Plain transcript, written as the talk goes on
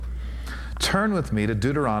turn with me to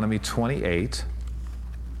Deuteronomy 28.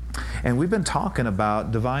 And we've been talking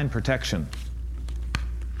about divine protection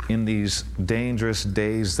in these dangerous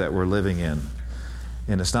days that we're living in.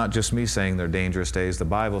 And it's not just me saying they're dangerous days. The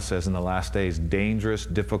Bible says in the last days, dangerous,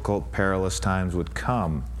 difficult, perilous times would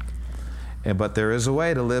come. But there is a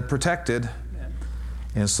way to live protected.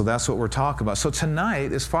 And so that's what we're talking about. So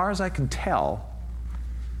tonight, as far as I can tell,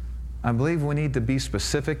 I believe we need to be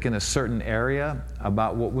specific in a certain area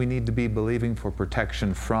about what we need to be believing for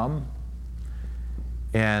protection from.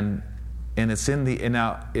 And it's in the, and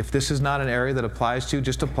now, if this is not an area that applies to you,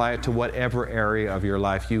 just apply it to whatever area of your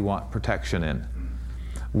life you want protection in.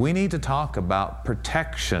 We need to talk about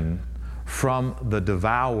protection from the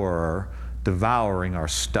devourer devouring our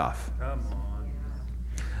stuff. Come on.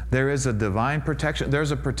 There is a divine protection. There's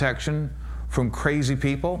a protection from crazy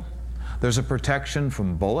people. There's a protection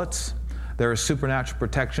from bullets. There is supernatural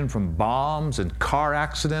protection from bombs and car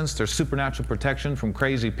accidents. There's supernatural protection from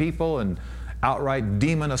crazy people and outright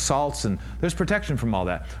demon assaults, and there's protection from all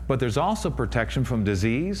that. But there's also protection from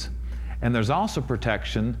disease, and there's also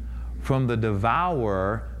protection from the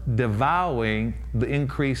devourer devouring the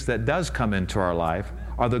increase that does come into our life,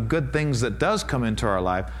 or the good things that does come into our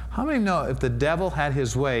life. How many know if the devil had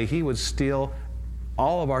his way, he would steal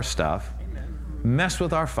all of our stuff, mess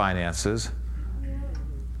with our finances?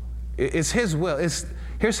 It's his will.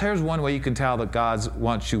 Here's one way you can tell that God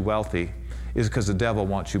wants you wealthy, is because the devil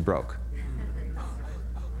wants you broke.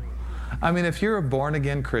 I mean, if you're a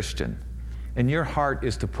born-again Christian and your heart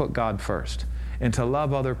is to put God first and to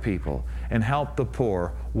love other people and help the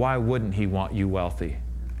poor, why wouldn't he want you wealthy?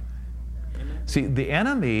 See, the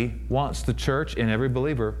enemy wants the church and every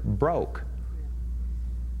believer broke,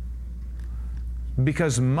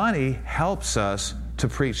 because money helps us to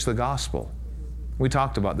preach the gospel. We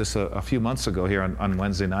talked about this a few months ago here on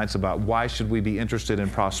Wednesday nights about why should we be interested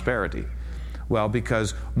in prosperity. Well,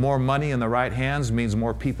 because more money in the right hands means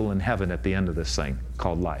more people in heaven at the end of this thing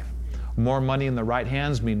called life. More money in the right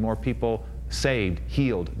hands mean more people saved,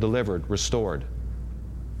 healed, delivered, restored.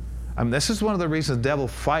 I mean, this is one of the reasons the devil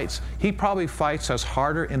fights. He probably fights us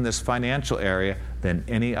harder in this financial area than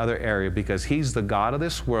any other area, because he's the god of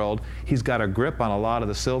this world. He's got a grip on a lot of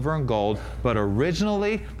the silver and gold, but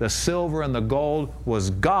originally the silver and the gold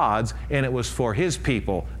was God's, and it was for his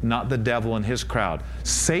people, not the devil and his crowd.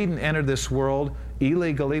 Satan entered this world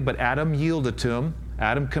illegally, but Adam yielded to him.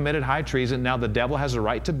 Adam committed high treason. Now the devil has a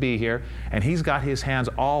right to be here, and he's got his hands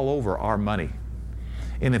all over our money.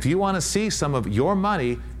 And if you want to see some of your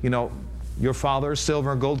money, your father's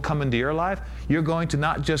silver and gold come into your life, you're going to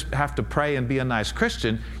not just have to pray and be a nice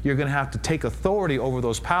Christian, you're going to have to take authority over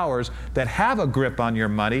those powers that have a grip on your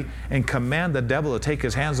money and command the devil to take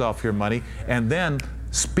his hands off your money, and then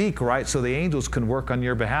speak right so the angels can work on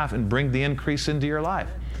your behalf and bring the increase into your life.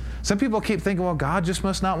 Some people keep thinking, well, God just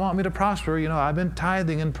must not want me to prosper. I've been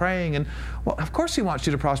tithing and praying. And, well, of course he wants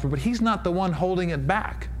you to prosper, but he's not the one holding it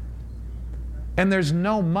back. And there's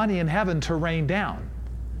no money in heaven to rain down.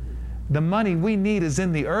 The money we need is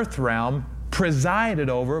in the earth realm, presided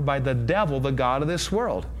over by the devil, the god of this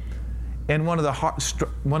world. And one of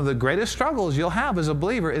the greatest struggles you'll have as a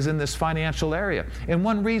believer is in this financial area. And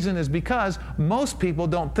one reason is because most people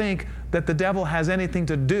don't think that the devil has anything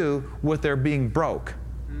to do with their being broke.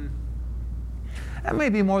 That may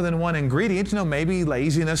be more than one ingredient. Maybe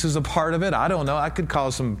laziness is a part of it. I don't know. I could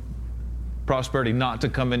cause some prosperity not to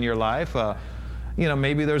come in your life.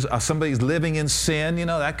 Maybe there's somebody's living in sin.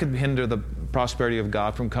 That could hinder the prosperity of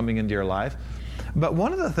God from coming into your life. But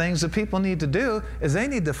one of the things that people need to do is they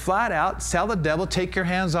need to flat out tell the devil, take your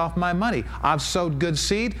hands off my money. I've sowed good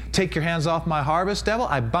seed. Take your hands off my harvest, devil.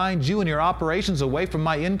 I bind you and your operations away from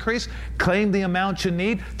my increase. Claim the amount you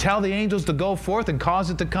need. Tell the angels to go forth and cause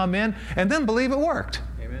it to come in, and then believe it worked.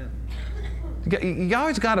 Amen. You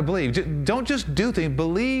always got to believe. Don't just do things.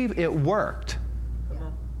 Believe it worked.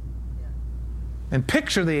 And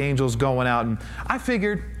picture the angels going out. And I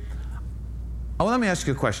figured, let me ask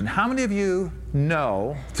you a question. How many of you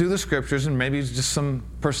know, through the scriptures, and maybe it's just some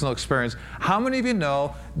personal experience, how many of you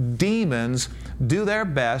know demons do their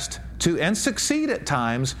best to, and succeed at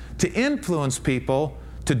times, to influence people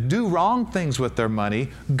to do wrong things with their money,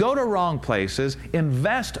 go to wrong places,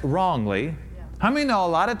 invest wrongly? How many know a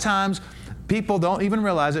lot of times people don't even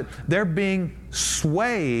realize it, they're being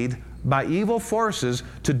swayed by evil forces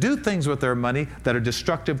to do things with their money that are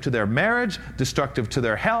destructive to their marriage, destructive to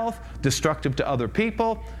their health, destructive to other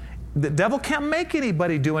people. The devil can't make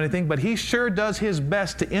anybody do anything, but he sure does his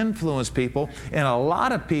best to influence people. And a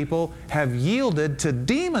lot of people have yielded to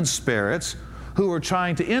demon spirits who are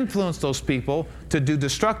trying to influence those people to do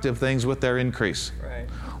destructive things with their increase. Right.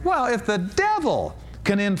 Well, if the devil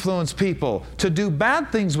can influence people to do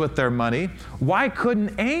bad things with their money, why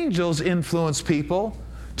couldn't angels influence people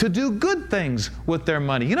to do good things with their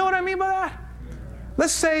money? You know what I mean by that?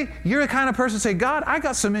 Let's say you're the kind of person say, God, I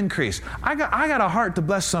got some increase. I got a heart to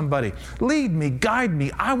bless somebody. Lead me, guide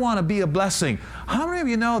me. I want to be a blessing. How many of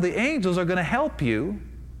you know the angels are going to help you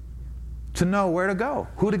to know where to go,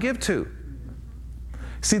 who to give to?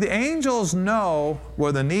 See, the angels know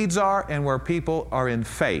where the needs are and where people are in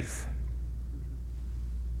faith.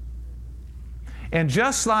 And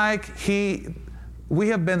just like we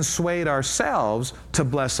have been swayed ourselves to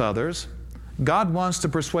bless others, God wants to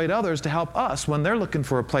persuade others to help us when they're looking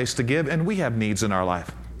for a place to give and we have needs in our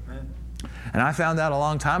life. Amen. And I found out a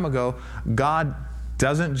long time ago, God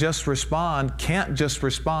can't just respond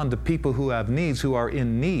to people who have needs, who are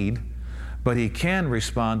in need, but He can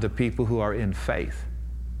respond to people who are in faith.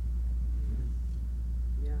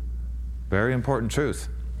 Yeah. Very important truth.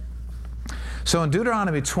 So in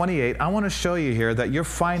Deuteronomy 28, I want to show you here that your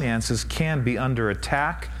finances can be under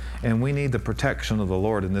attack, and we need the protection of the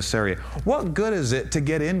Lord in this area. What good is it to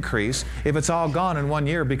get increase if it's all gone in 1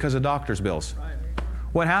 year because of doctor's bills? Right.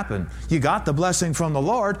 What happened? You got the blessing from the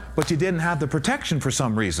Lord, but you didn't have the protection for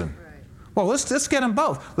some reason. Right. Well, let's get them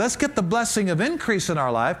both. Let's get the blessing of increase in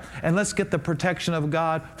our life, and let's get the protection of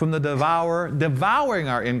God from the devourer devouring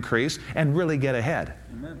our increase and really get ahead.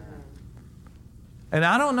 Amen. And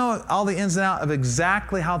I don't know all the ins and outs of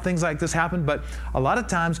exactly how things like this happen, but a lot of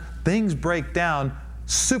times things break down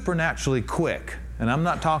supernaturally quick. And I'm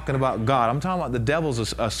not talking about God. I'm talking about the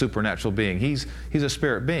devil's a supernatural being. He's a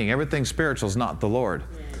spirit being. Everything spiritual is not the Lord.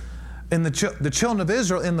 And the children of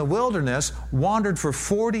Israel in the wilderness wandered for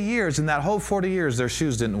 40 years. In that whole 40 years, their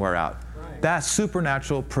shoes didn't wear out. Right. That's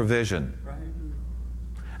supernatural provision. Right.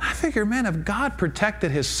 I figure, man, if God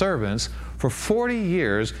protected His servants for 40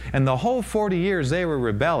 years, and the whole 40 years they were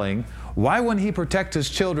rebelling, why wouldn't He protect His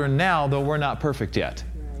children now, though we're not perfect yet?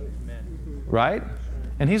 Right?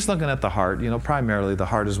 And He's looking at the heart. Primarily the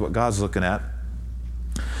heart is what God's looking at.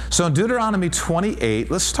 So in Deuteronomy 28,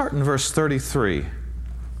 let's start in verse 33.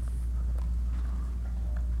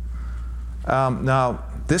 Now,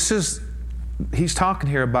 he's talking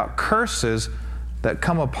here about curses that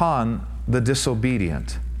come upon the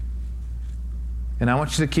disobedient. And I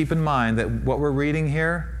want you to keep in mind that what we're reading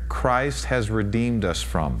here, Christ has redeemed us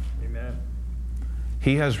from. Amen.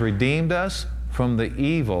 He has redeemed us from the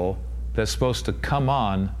evil that's supposed to come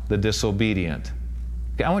on the disobedient.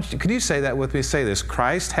 Okay, could you say that with me? Say this.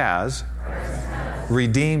 Christ has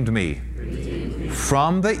redeemed me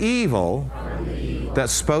from the evil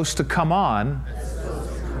that's supposed to come on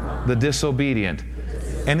the disobedient.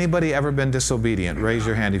 Anybody ever been disobedient? Raise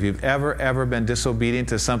your hand if you've ever been disobedient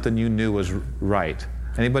to something you knew was right.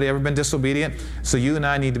 Anybody ever been disobedient? So you and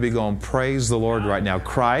I need to be going, praise the Lord right now.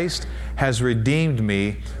 Christ has redeemed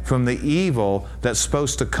me from the evil that's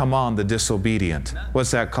supposed to come on the disobedient.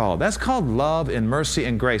 What's that called? That's called love and mercy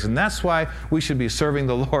and grace. And that's why we should be serving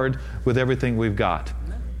the Lord with everything we've got.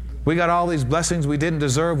 We got all these blessings we didn't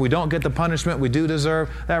deserve. We don't get the punishment we do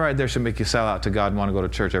deserve. That right there should make you sell out to God and want to go to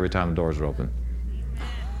church every time the doors are open.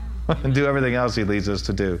 And do everything else He leads us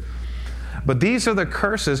to do. But these are the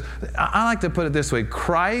curses. I like to put it this way.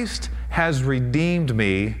 Christ has redeemed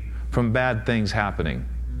me from bad things happening.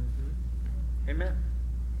 Amen.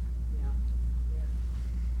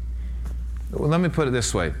 Well, let me put it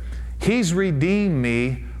this way. He's redeemed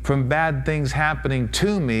me from bad things happening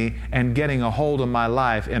to me and getting a hold of my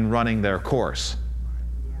life and running their course.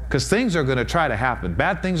 Because things are going to try to happen.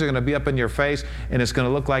 Bad things are going to be up in your face, and it's going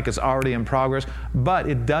to look like it's already in progress, but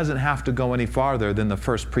it doesn't have to go any farther than the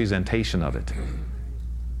first presentation of it.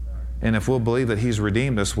 And if we'll believe that He's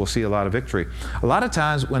redeemed us, we'll see a lot of victory. A lot of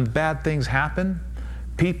times when bad things happen,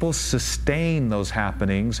 people sustain those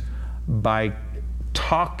happenings by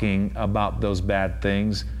talking about those bad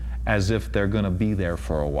things as if they're going to be there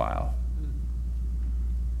for a while.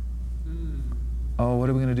 Oh, what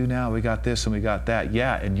are we going to do now? We got this and we got that.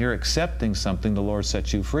 Yeah, and you're accepting something the Lord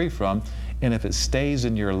set you free from. And if it stays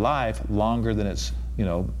in your life longer than its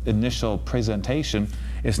initial presentation,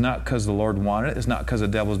 it's not because the Lord wanted it. It's not because the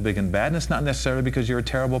devil's big and bad. And it's not necessarily because you're a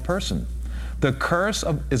terrible person. The curse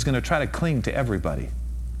is going to try to cling to everybody.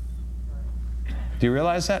 Do you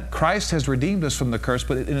realize that? Christ has redeemed us from the curse,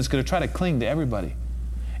 but it's going to try to cling to everybody.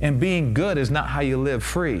 And being good is not how you live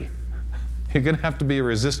free. You're going to have to be a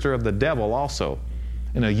resistor of the devil also,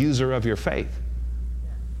 and a user of your faith.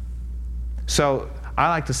 So I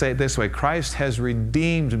like to say it this way. Christ has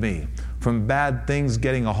redeemed me from bad things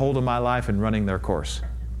getting a hold of my life and running their course.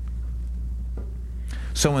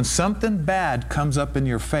 So when something bad comes up in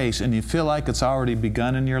your face and you feel like it's already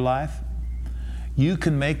begun in your life, You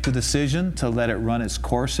can make the decision to let it run its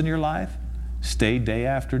course in your life, stay day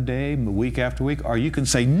after day, week after week, or you can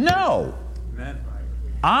say, no, Amen.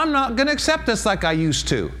 I'm not going to accept this like I used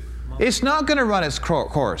to. It's not going to run its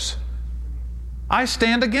course. I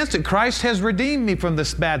stand against it. Christ has redeemed me from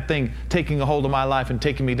this bad thing taking a hold of my life and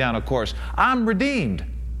taking me down a course. I'm redeemed.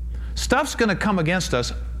 Stuff's going to come against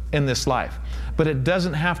us in this life, but it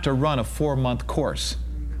doesn't have to run a 4-month course.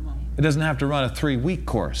 It doesn't have to run a 3-week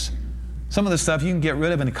course. Some of the stuff you can get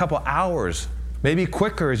rid of in a couple hours, maybe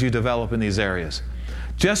quicker as you develop in these areas.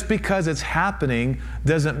 Just because it's happening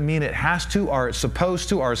doesn't mean it has to or it's supposed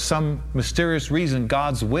to or some mysterious reason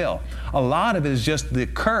God's will. A lot of it is just the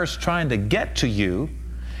curse trying to get to you.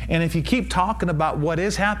 And if you keep talking about what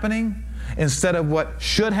is happening instead of what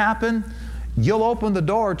should happen, you'll open the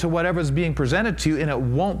door to whatever's being presented to you and it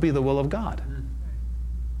won't be the will of God.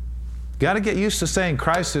 Got to get used to saying,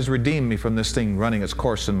 Christ has redeemed me from this thing running its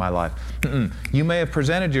course in my life. You may have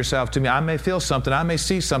presented yourself to me. I may feel something. I may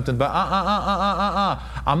see something, but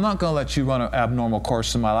I'm not going to let you run an abnormal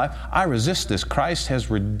course in my life. I resist this. Christ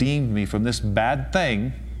has redeemed me from this bad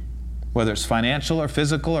thing, whether it's financial or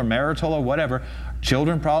physical or marital or whatever,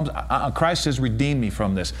 children problems. Christ has redeemed me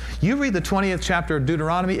from this. You read the 20th chapter of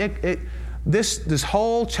Deuteronomy. This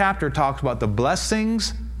whole chapter talks about the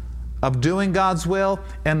blessings of doing God's will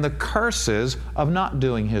and the curses of not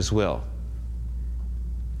doing His will.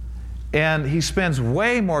 And he spends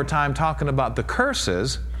way more time talking about the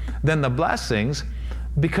curses than the blessings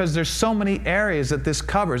because there's so many areas that this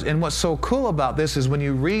covers. And what's so cool about this is when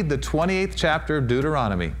you read the 28th chapter of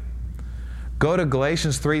Deuteronomy, go to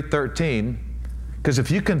Galatians 3:13, because if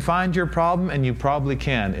you can find your problem, and you probably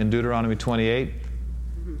can in Deuteronomy 28,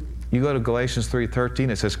 you go to Galatians 3:13,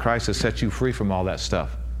 it says Christ has set you free from all that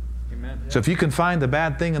stuff. Amen. So if you can find the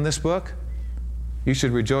bad thing in this book, you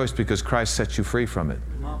should rejoice because Christ set you free from it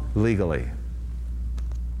legally.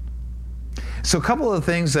 So a couple of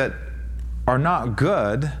the things that are not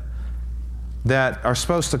good that are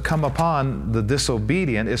supposed to come upon the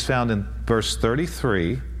disobedient is found in verse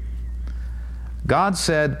 33. God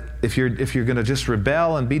said, if you're going to just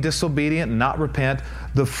rebel and be disobedient and not repent,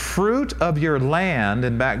 the fruit of your land,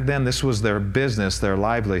 and back then this was their business, their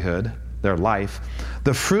livelihood, their life,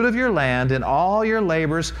 the fruit of your land and all your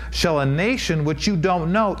labors shall a nation which you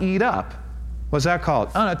don't know eat up. What's that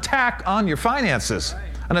called? An attack on your finances,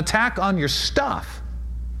 an attack on your stuff.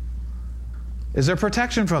 Is there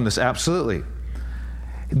protection from this? Absolutely.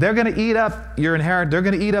 They're going to eat up your inheritance. They're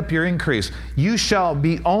going to eat up your increase. You shall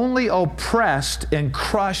be only oppressed and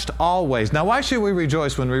crushed always. Now, why should we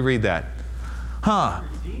rejoice when we read that?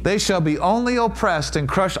 They shall be only oppressed and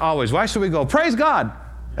crushed always. Why should we go, praise God,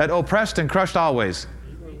 at oppressed and crushed always?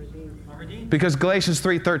 Because Galatians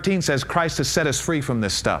 3:13 says Christ has set us free from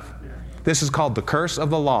this stuff. This is called the curse of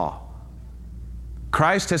the law.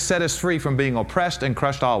 Christ has set us free from being oppressed and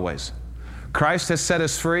crushed always. Christ has set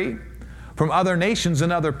us free from other nations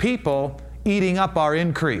and other people eating up our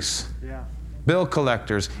increase. Yeah. Bill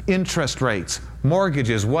collectors, interest rates,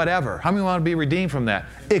 mortgages, whatever. How many want to be redeemed from that?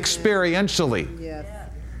 Experientially. Yes.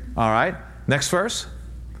 All right. Next verse.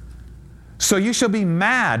 So you shall be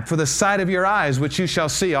mad for the sight of your eyes, which you shall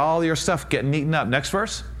see all your stuff getting eaten up. Next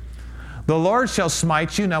verse. The Lord shall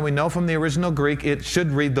smite you. Now we know from the original Greek, it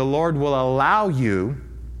should read, the Lord will allow you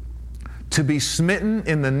to be smitten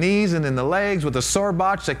in the knees and in the legs with a sore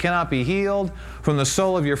botch that cannot be healed from the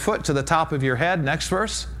sole of your foot to the top of your head. Next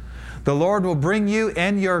verse. The Lord will bring you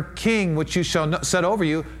and your king, which you shall set over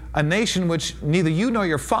you, a nation which neither you nor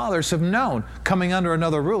your fathers have known, coming under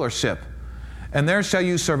another rulership. And there shall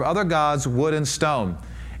you serve other gods, wood and stone.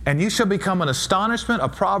 And you shall become an astonishment, a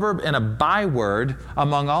proverb, and a byword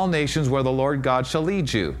among all nations where the Lord God shall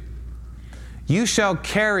lead you. You shall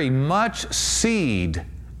carry much seed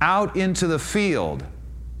out into the field.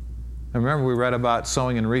 And remember, we read about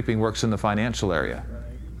sowing and reaping works in the financial area.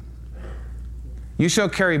 You shall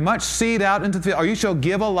carry much seed out into the field, or you shall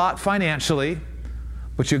give a lot financially,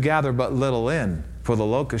 but you gather but little in, for the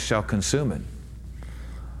locust shall consume it.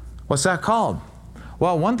 What's that called?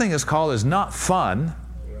 Well, one thing is called is not fun.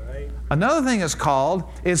 Another thing is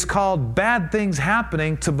called bad things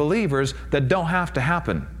happening to believers that don't have to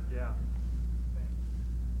happen. Yeah.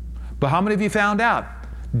 But how many of you found out?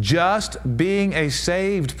 Just being a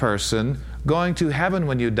saved person, going to heaven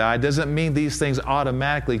when you die, doesn't mean these things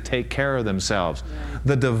automatically take care of themselves. Yeah.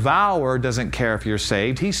 The devourer doesn't care if you're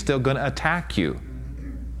saved. He's still going to attack you.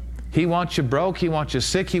 He wants you broke. He wants you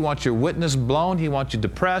sick. He wants your witness blown. He wants you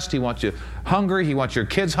depressed. He wants you hungry. He wants your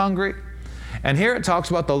kids hungry. And here it talks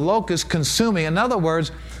about the locust consuming. In other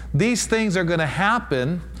words, these things are going to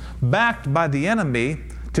happen backed by the enemy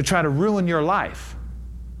to try to ruin your life.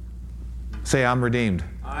 Say, I'm redeemed.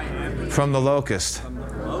 I am redeemed From the locust.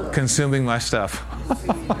 Consuming my stuff.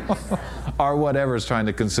 Or whatever is trying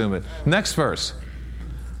to consume it. Next verse.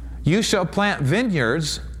 You shall plant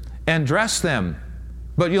vineyards and dress them,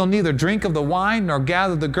 but you'll neither drink of the wine nor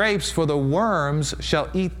gather the grapes, for the worms shall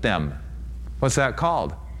eat them. What's that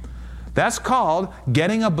called? That's called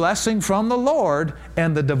getting a blessing from the Lord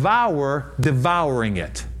and the devourer devouring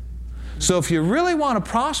it. So if you really want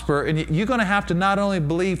to prosper, and you're going to have to not only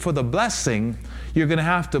believe for the blessing, you're going to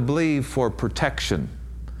have to believe for protection.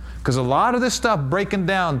 Because a lot of this stuff breaking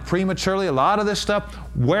down prematurely, a lot of this stuff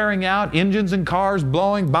wearing out, engines and cars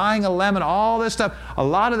blowing, buying a lemon, all this stuff, a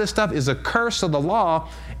lot of this stuff is a curse of the law.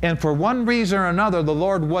 And for one reason or another, the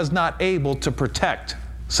Lord was not able to protect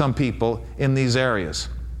some people in these areas.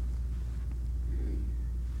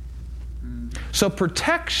 So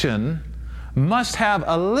protection must have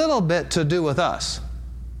a little bit to do with us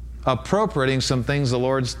appropriating some things the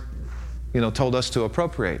Lord's told us to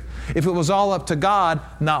appropriate. If it was all up to God,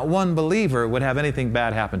 not one believer would have anything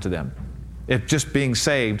bad happen to them. If just being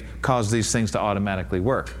saved caused these things to automatically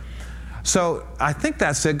work. So I think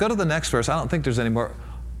that's it. Go to the next verse. I don't think there's any more.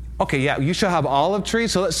 Okay, yeah, you shall have olive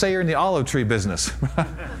trees. So let's say you're in the olive tree business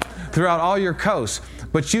throughout all your coasts.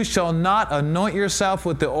 But you shall not anoint yourself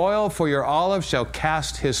with the oil, for your olive shall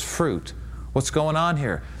cast his fruit. What's going on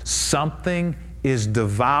here? Something is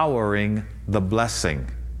devouring the blessing.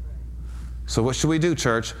 So what should we do,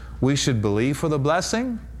 church? We should believe for the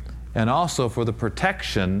blessing and also for the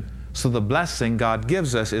protection, so the blessing God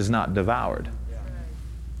gives us is not devoured.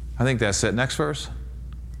 I think that's it. Next verse?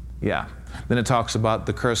 Yeah. Then it talks about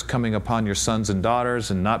the curse coming upon your sons and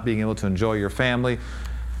daughters and not being able to enjoy your family.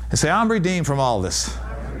 And say, I'm redeemed from all this.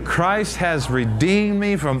 Christ has redeemed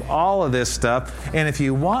me from all of this stuff. And if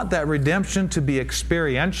you want that redemption to be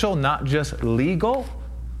experiential, not just legal,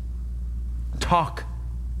 talk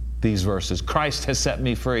these verses. Christ has set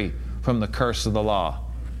me free from the curse of the law.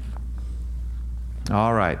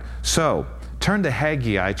 All right. So, turn to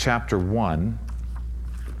Haggai chapter 1.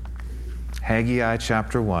 Haggai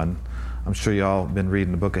chapter 1. I'm sure y'all have been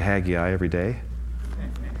reading the book of Haggai every day.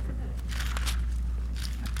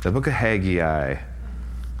 The book of Haggai.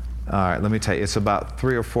 All right, let me tell you, it's about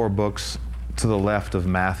 3 or 4 books to the left of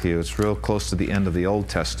Matthew. It's real close to the end of the Old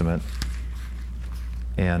Testament.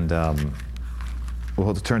 And we'll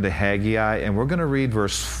have to turn to Haggai, and we're going to read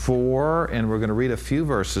verse 4, and we're going to read a few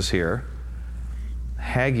verses here.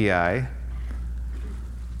 Haggai.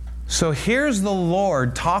 So here's the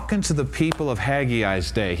Lord talking to the people of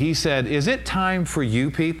Haggai's day. He said, is it time for you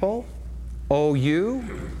people, O you,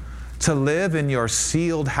 to live in your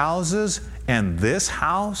sealed houses, and this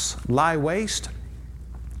house lie waste?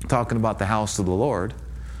 Talking about the house of the Lord.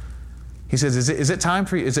 He says, is it time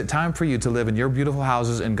for you to live in your beautiful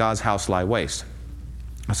houses and God's house lie waste?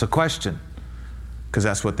 That's a question, because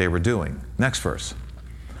that's what they were doing. Next verse.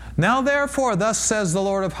 Now therefore, thus says the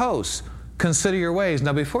Lord of hosts, consider your ways.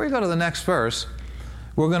 Now before you go to the next verse,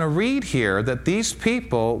 we're going to read here that these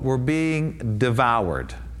people were being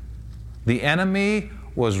devoured. The enemy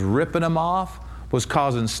was ripping them off, was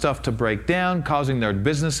causing stuff to break down, causing their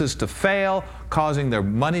businesses to fail, causing their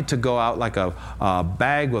money to go out like a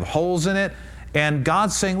bag with holes in it. And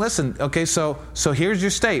God's saying, listen, okay, so here's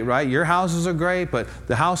your state, right? Your houses are great, but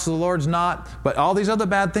the house of the Lord's not. But all these other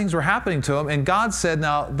bad things were happening to them. And God said,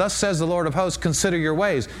 now, thus says the Lord of hosts, consider your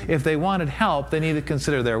ways. If they wanted help, they need to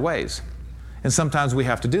consider their ways. And sometimes we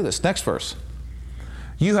have to do this. Next verse.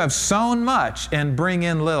 You have sown much and bring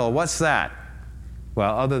in little. What's that?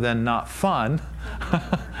 Well, other than not fun,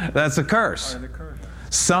 that's a curse.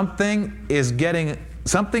 Something is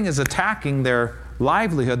attacking their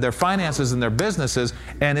livelihood, their finances, and their businesses,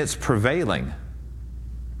 and it's prevailing.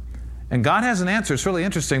 And God has an answer. It's really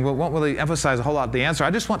interesting. We won't really emphasize a whole lot the answer.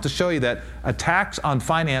 I just want to show you that attacks on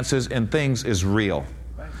finances and things is real.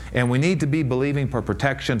 And we need to be believing for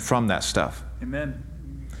protection from that stuff. Amen.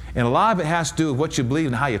 And a lot of it has to do with what you believe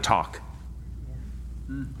and how you talk.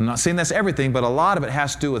 I'm not saying that's everything, but a lot of it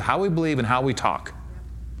has to do with how we believe and how we talk.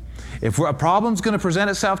 If a problem's going to present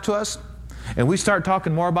itself to us, and we start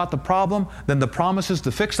talking more about the problem than the promises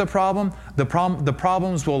to fix the problem, the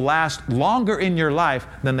problems will last longer in your life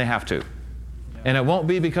than they have to. Yeah. And it won't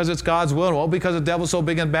be because it's God's will. It won't be because the devil's so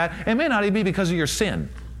big and bad. It may not even be because of your sin.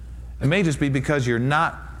 It may just be because you're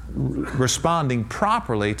not responding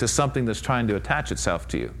properly to something that's trying to attach itself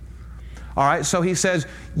to you. All right, so he says,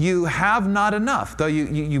 you have not enough. Though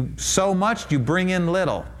you sow much, you bring in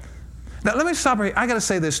little. Now, let me stop here. I got to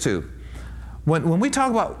say this too. When we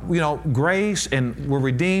talk about, grace and we're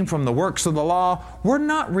redeemed from the works of the law, we're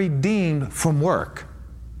not redeemed from work.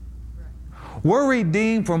 We're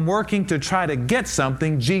redeemed from working to try to get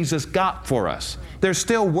something Jesus got for us. There's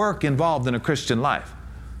still work involved in a Christian life.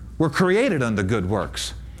 We're created unto good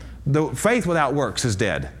works. The faith without works is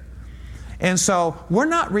dead. And so we're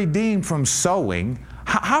not redeemed from sowing.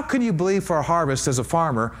 How can you believe for a harvest as a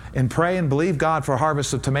farmer and pray and believe God for a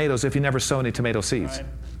harvest of tomatoes if you never sow any tomato seeds?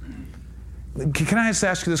 Right. Can I just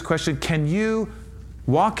ask you this question? Can you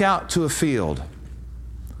walk out to a field,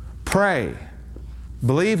 pray,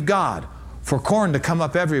 believe God for corn to come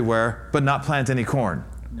up everywhere, but not plant any corn?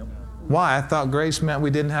 Nope. Why? I thought grace meant we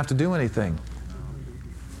didn't have to do anything.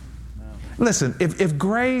 No. Listen, if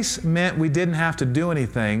grace meant we didn't have to do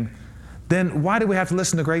anything, then why do we have to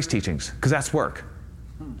listen to grace teachings? Because that's work.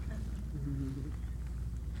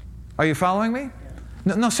 Are you following me?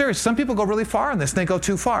 No, seriously, some people go really far in this. They go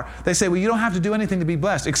too far. They say, well, you don't have to do anything to be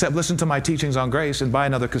blessed except listen to my teachings on grace and buy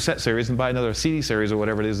another cassette series and buy another CD series or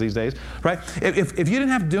whatever it is these days, right? If you didn't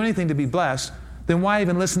have to do anything to be blessed, then why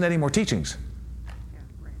even listen to any more teachings?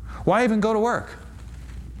 Why even go to work?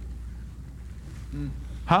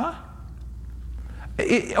 Huh?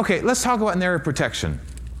 Okay, let's talk about an area of protection.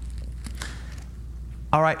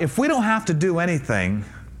 All right, if we don't have to do anything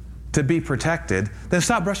to be protected, then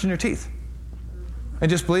stop brushing your teeth and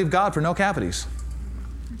just believe God for no cavities.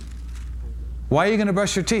 Why are you going to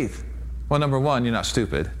brush your teeth? Well, number one, you're not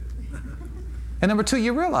stupid. And number two,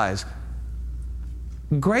 you realize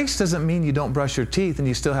grace doesn't mean you don't brush your teeth and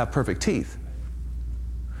you still have perfect teeth.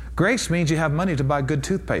 Grace means you have money to buy good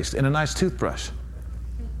toothpaste and a nice toothbrush,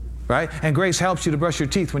 right? And grace helps you to brush your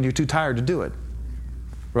teeth when you're too tired to do it,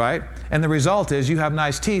 right? And the result is you have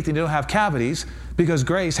nice teeth and you don't have cavities because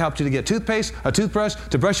grace helped you to get toothpaste, a toothbrush,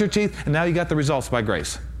 to brush your teeth, and now you got the results by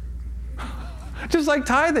grace. Just like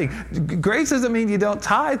tithing. Grace doesn't mean you don't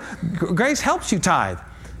tithe. Grace helps you tithe.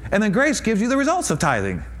 And then grace gives you the results of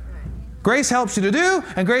tithing. Grace helps you to do,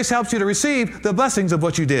 and grace helps you to receive the blessings of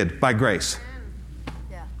what you did by grace.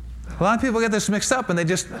 Yeah. A lot of people get this mixed up, and they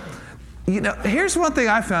just... here's one thing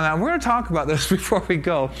I found out. We're going to talk about this before we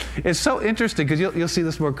go. It's so interesting because you'll see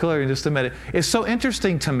this more clearly in just a minute. It's so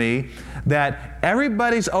interesting to me that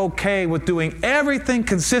everybody's okay with doing everything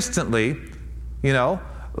consistently,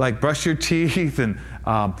 like brush your teeth and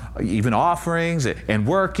even offerings and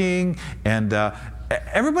working. And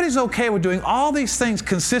everybody's okay with doing all these things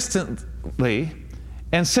consistently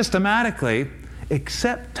and systematically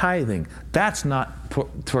except tithing. That's not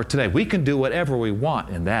for today. We can do whatever we want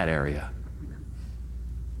in that area.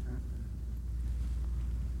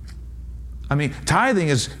 I mean, tithing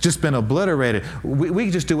has just been obliterated.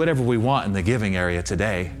 We just do whatever we want in the giving area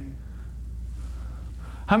today.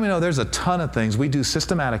 How many know there's a ton of things we do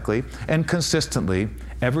systematically and consistently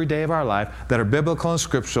every day of our life that are biblical and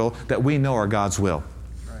scriptural that we know are God's will?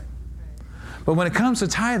 Right. But when it comes to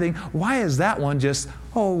tithing, why is that one just,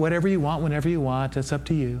 whatever you want, whenever you want, it's up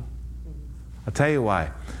to you? I'll tell you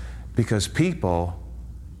why. Because people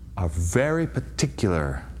are very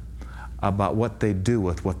particular about what they do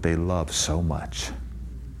with what they love so much.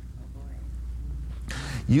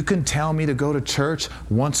 You can tell me to go to church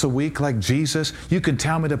once a week like Jesus. You can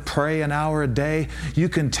tell me to pray an hour a day. You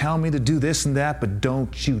can tell me to do this and that, but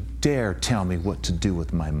don't you dare tell me what to do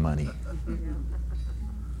with my money.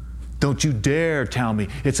 Don't you dare tell me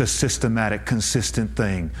it's a systematic, consistent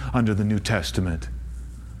thing under the New Testament.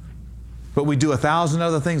 But we do 1,000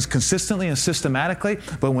 other things consistently and systematically.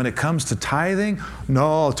 But when it comes to tithing,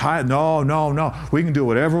 no. We can do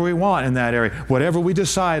whatever we want in that area. Whatever we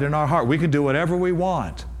decide in our heart, we can do whatever we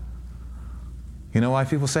want. You know why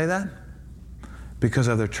people say that? Because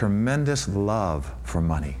of their tremendous love for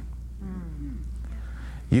money.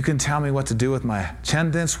 You can tell me what to do with my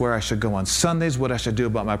attendance, where I should go on Sundays, what I should do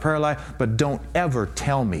about my prayer life, but don't ever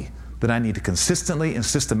tell me that I need to consistently and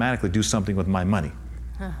systematically do something with my money.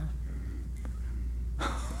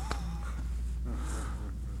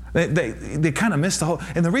 They kind of miss the whole...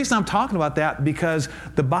 And the reason I'm talking about that, because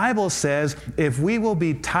the Bible says if we will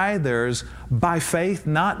be tithers by faith,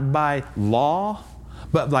 not by law,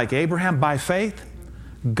 but like Abraham, by faith,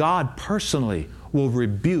 God personally will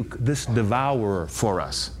rebuke this devourer for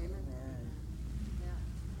us.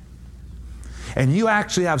 And you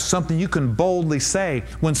actually have something you can boldly say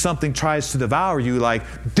when something tries to devour you, like,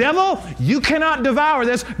 devil, you cannot devour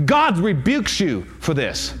this. God rebukes you for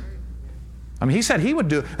this. I mean, he said he would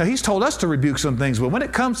do it. He's told us to rebuke some things, but when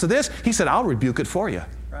it comes to this, he said, I'll rebuke it for you.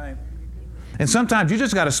 Right. And sometimes you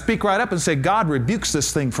just got to speak right up and say, God rebukes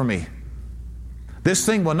this thing for me. This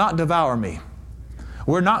thing will not devour me.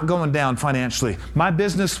 We're not going down financially. My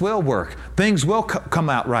business will work. Things will come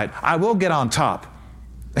out right. I will get on top.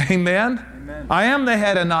 Amen? Amen. I am the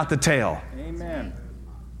head and not the tail. Amen.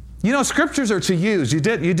 You know, scriptures are to use. You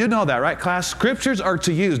do know that, right, class? Scriptures are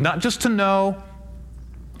to use, not just to know.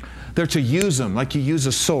 They're to use them like you use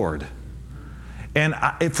a sword. And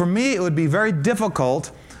for me, it would be very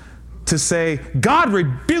difficult to say, God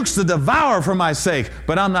rebukes the devourer for my sake,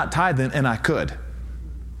 but I'm not tithing, and I could.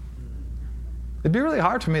 It'd be really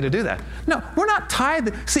hard for me to do that. No, we're not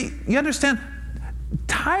tithing. See, you understand?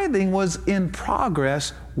 Tithing was in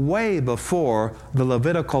progress way before the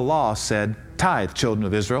Levitical law said, tithe, children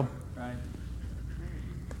of Israel. Right.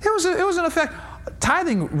 It was in effect.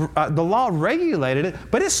 Tithing, the law regulated it,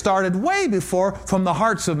 but it started way before from the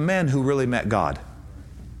hearts of men who really met God.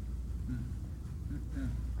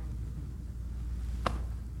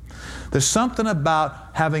 There's something about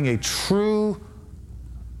having a true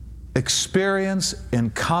experience in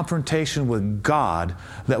confrontation with God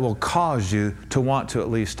that will cause you to want to at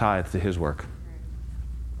least tithe to His work.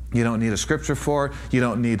 You don't need a scripture for it. You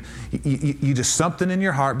don't need, you just something in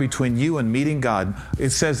your heart between you and meeting God. It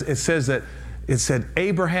said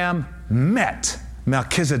Abraham met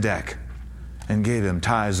Melchizedek and gave him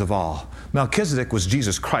tithes of all. Melchizedek was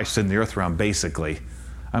Jesus Christ in the earth realm, basically.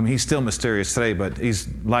 I mean, he's still mysterious today, but he's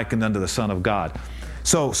likened unto the Son of God.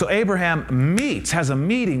 So Abraham has a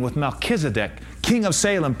meeting with Melchizedek, king of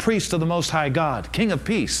Salem, priest of the Most High God, king of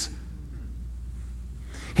peace.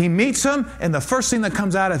 He meets him, and the first thing that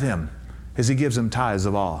comes out of him is he gives him tithes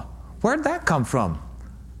of all. Where'd that come from?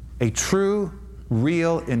 A true,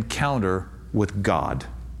 real encounter with God.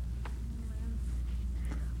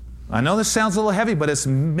 I know this sounds a little heavy, but it's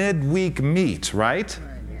midweek meat, right?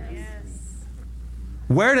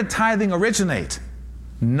 Where did tithing originate?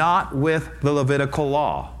 Not with the Levitical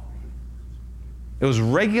law. It was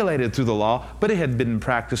regulated through the law, but it had been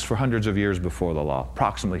practiced for hundreds of years before the law,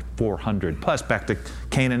 approximately 400 plus, back to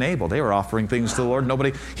Cain and Abel. They were offering things to the Lord.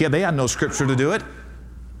 They had no scripture to do it.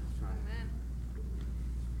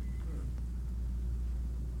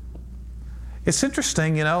 It's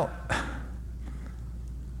interesting, that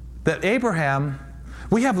Abraham,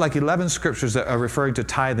 we have like 11 scriptures that are referring to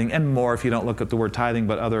tithing, and more if you don't look at the word tithing,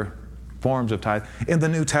 but other forms of tithe, in the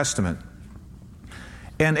New Testament.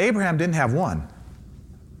 And Abraham didn't have one.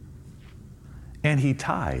 And he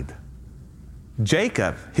tithed.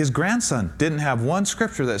 Jacob, his grandson, didn't have one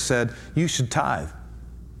scripture that said, you should tithe.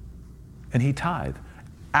 And he tithed.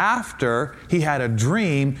 After he had a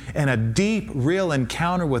dream and a deep, real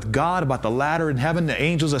encounter with God about the ladder in heaven, the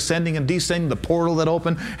angels ascending and descending, the portal that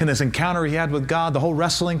opened, and this encounter he had with God, the whole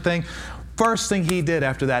wrestling thing. First thing he did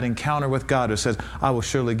after that encounter with God was says, I will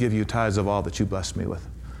surely give you tithes of all that you bless me with.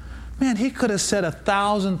 Man, he could have said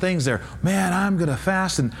 1,000 things there. Man, I'm going to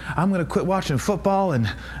fast and I'm going to quit watching football. And,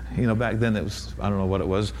 back then it was, I don't know what it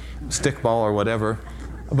was, stickball or whatever.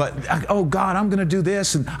 But, oh God, I'm going to do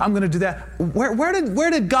this and I'm going to do that. Where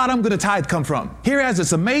did God, I'm going to tithe come from? Here he has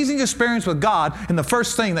this amazing experience with God, and the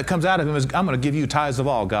first thing that comes out of him is, I'm going to give you tithes of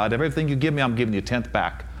all, God. Everything you give me, I'm giving you a tenth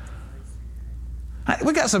back.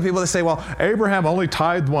 We got some people that say, well, Abraham only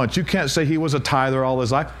tithed once. You can't say he was a tither all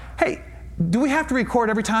his life. Hey, do we have to record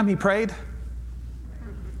every time he prayed?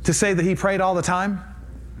 To say that he prayed all the time?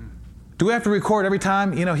 Do we have to record every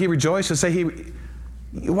time, he rejoiced and say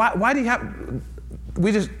why do you have,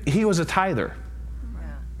 he was a tither.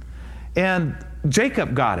 Yeah. And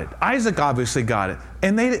Jacob got it. Isaac obviously got it.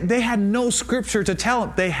 And they had no scripture to tell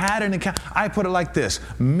them. They had an encounter. I put it like this: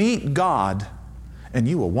 meet God and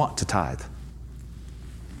you will want to tithe.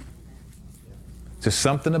 Just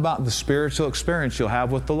something about the spiritual experience you'll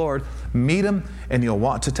have with the Lord. Meet Him and you'll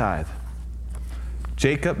want to tithe.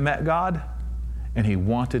 Jacob met God and he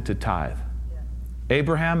wanted to tithe.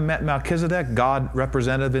 Abraham met Melchizedek, God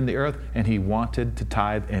representative in the earth, and he wanted to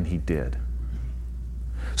tithe, and he did.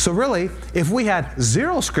 So really, if we had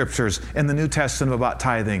 0 scriptures in the New Testament about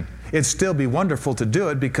tithing, it'd still be wonderful to do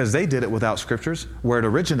it because they did it without scriptures, where it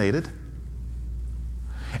originated.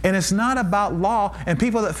 And it's not about law, and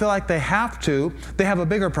people that feel like they have to, they have a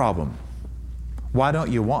bigger problem. Why don't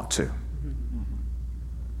you want to?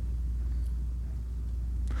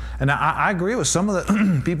 And I agree with some of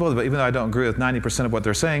the people, but even though I don't agree with 90% of what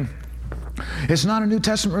they're saying, it's not a New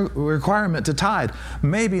Testament requirement to tithe.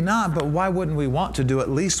 Maybe not, but why wouldn't we want to do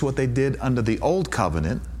at least what they did under the Old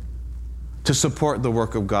Covenant to support the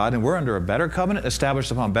work of God? And we're under a better covenant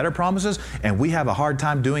established upon better promises, and we have a hard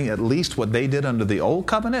time doing at least what they did under the Old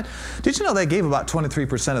Covenant. Did you know they gave about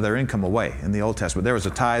 23% of their income away in the Old Testament? There was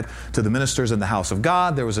a tithe to the ministers in the house of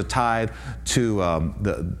God. There was a tithe to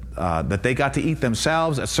that they got to eat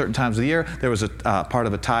themselves at certain times of the year. There was a part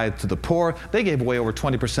of a tithe to the poor. They gave away over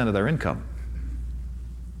 20% of their income.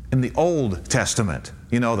 In the Old Testament,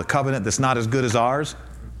 the covenant that's not as good as ours.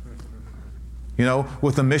 You know,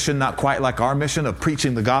 with a mission not quite like our mission of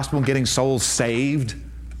preaching the gospel and getting souls saved.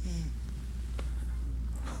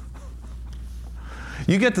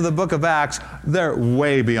 You get to the book of Acts, they're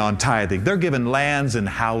way beyond tithing. They're given lands and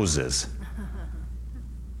houses.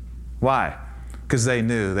 Why? Because they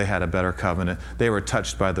knew they had a better covenant. They were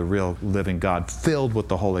touched by the real living God, filled with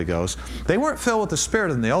the Holy Ghost. They weren't filled with the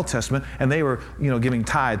Spirit in the Old Testament, and they were, giving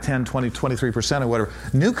tithe 10, 20, 23% or whatever.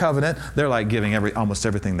 New covenant, they're like giving almost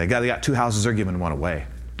everything they got. They got 2 houses, they're giving one away.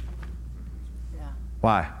 Yeah.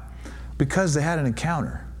 Why? Because they had an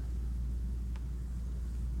encounter.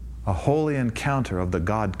 A holy encounter of the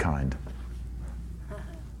God kind.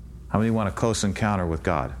 How many want a close encounter with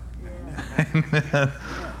God?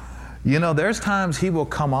 Yeah. There's times He will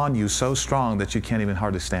come on you so strong that you can't even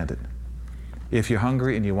hardly stand it. If you're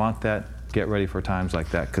hungry and you want that, get ready for times like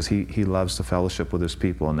that, because He loves to fellowship with His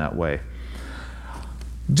people in that way.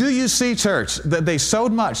 Do you see, church, that they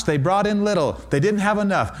sowed much, they brought in little, they didn't have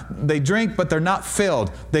enough, they drink but they're not filled,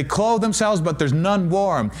 they clothe themselves but there's none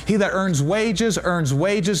warm. He that earns wages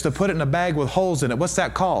to put it in a bag with holes in it. What's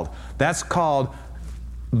that called? That's called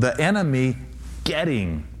the enemy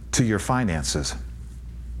getting to your finances.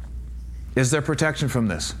 Is there protection from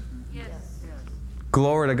this? Yes.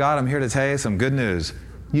 Glory to God. I'm here to tell you some good news.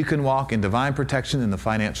 You can walk in divine protection in the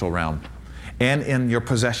financial realm and in your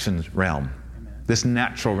possessions realm. Amen. This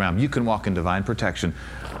natural realm. You can walk in divine protection.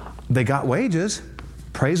 They got wages.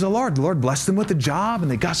 Praise the Lord. The Lord blessed them with a job, and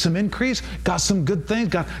they got some increase, got some good things,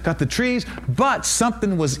 got the trees, but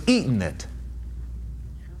something was eating it.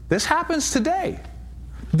 This happens today.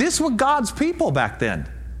 This was God's people back then,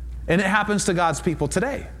 and it happens to God's people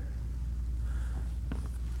today.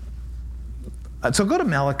 So go to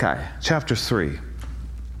Malachi chapter 3.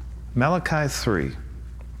 Malachi 3.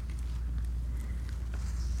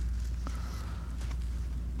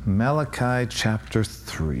 Malachi chapter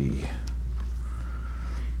 3.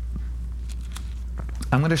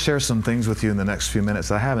 I'm going to share some things with you in the next few minutes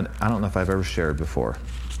I don't know if I've ever shared before.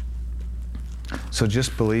 So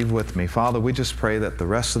just believe with me. Father, we just pray that the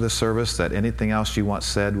rest of the service, that anything else you want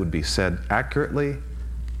said would be said accurately,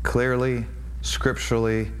 clearly,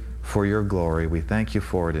 scripturally, for your glory. We thank you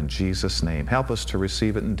for it in Jesus' name. Help us to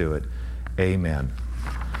receive it and do it. Amen.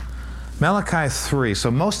 Malachi 3.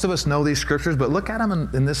 So most of us know these scriptures, but look at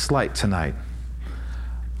them in this light tonight.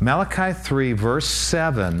 Malachi 3, verse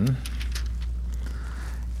 7.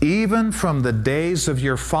 Even from the days of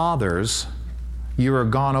your fathers, you are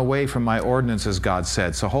gone away from my ordinances, God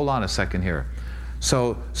said. So hold on a second here.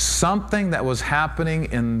 So something that was happening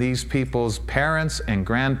in these people's parents and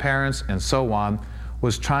grandparents and so on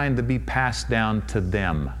was trying to be passed down to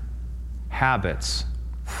them. Habits,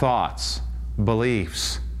 thoughts,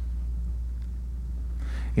 beliefs.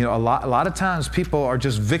 A lot of times people are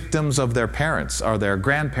just victims of their parents or their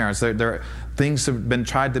grandparents. Their things have been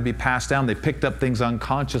tried to be passed down. They picked up things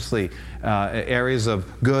unconsciously, areas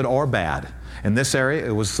of good or bad. In this area,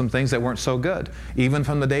 it was some things that weren't so good. Even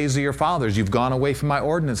from the days of your fathers, you've gone away from my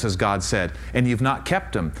ordinances, God said, and you've not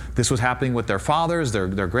kept them. This was happening with their fathers, their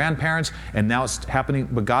grandparents, and now it's happening.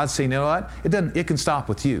 But God's saying, you know what? It can stop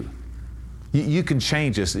with you. You can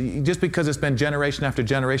change this. Just because it's been generation after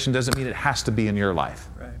generation doesn't mean it has to be in your life.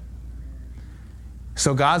 Right.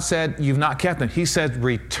 So God said, you've not kept them. He said,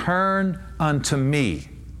 return unto me,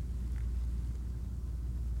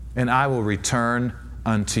 and I will return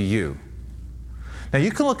unto you. Now, you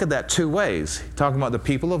can look at that two ways. Talking about the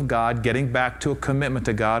people of God getting back to a commitment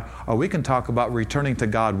to God, or we can talk about returning to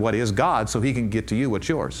God what is God so He can get to you what's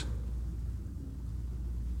yours.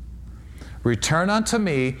 Return unto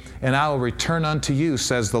me, and I will return unto you,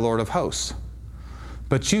 says the Lord of hosts.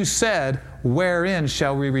 But you said, wherein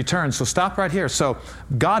shall we return? So stop right here. So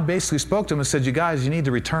God basically spoke to them and said, you guys, you need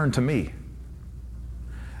to return to me.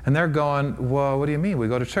 And they're going, well, what do you mean? We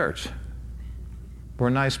go to church. We're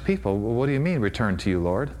nice people. Well, what do you mean, return to you,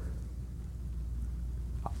 Lord?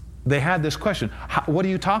 They had this question. What are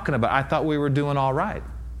you talking about? I thought we were doing all right.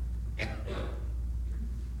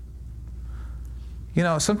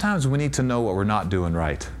 Sometimes we need to know what we're not doing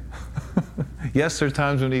right. Yes, there's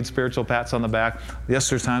times we need spiritual pats on the back. Yes,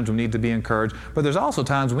 there's times we need to be encouraged. But there's also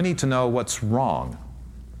times we need to know what's wrong.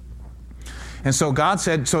 And so God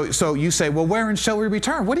said, so you say, well, wherein shall we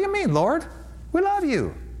return? What do you mean, Lord? We love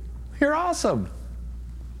you. You're awesome.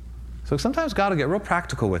 So sometimes God will get real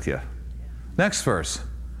practical with you. Next verse.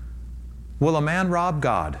 Will a man rob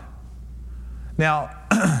God? Now,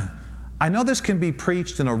 I know this can be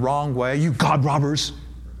preached in a wrong way. You God robbers.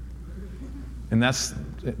 And that's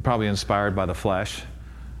probably inspired by the flesh.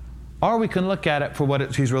 Or we can look at it for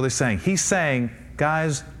what he's really saying. He's saying,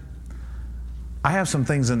 guys, I have some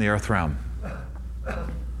things in the earth realm.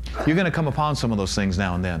 You're going to come upon some of those things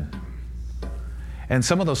now and then. And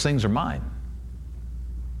some of those things are mine.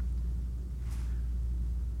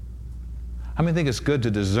 How many think it's good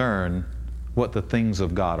to discern what the things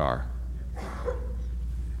of God are?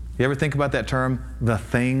 You ever think about that term, the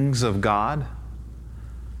things of God?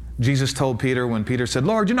 Jesus told Peter when Peter said,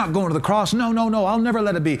 Lord, you're not going to the cross. No, I'll never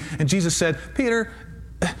let it be. And Jesus said, Peter,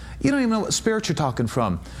 you don't even know what spirit you're talking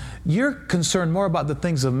from. You're concerned more about the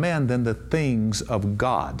things of men than the things of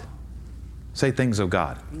God. Say things of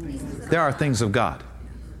God. There are things of God.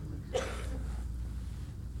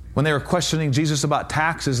 When they were questioning Jesus about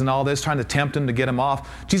taxes and all this, trying to tempt him to get him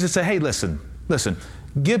off, Jesus said, hey, listen,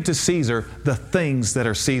 give to Caesar the things that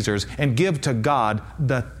are Caesar's, and give to God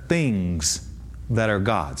the things that are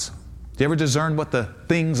God's. Do you ever discern what the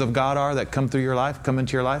things of God are that come into your life?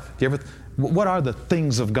 What are the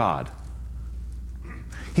things of God?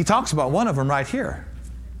 He talks about one of them right here.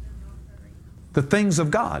 The things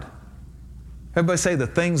of God. Everybody say the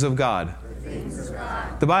things of God. The things of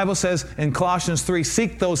God. The Bible says in Colossians 3,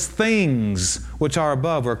 seek those things which are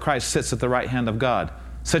above, where Christ sits at the right hand of God.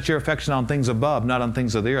 Set your affection on things above, not on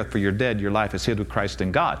things of the earth, for you're dead, your life is hid with Christ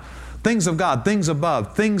in God. Things of God, things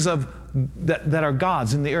above, things that are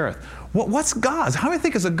God's in the earth. What's God's? How many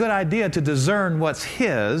think it's a good idea to discern what's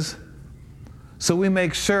His, so we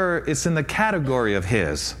make sure it's in the category of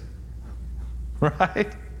His? Right?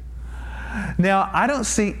 Now, I don't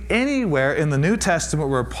see anywhere in the New Testament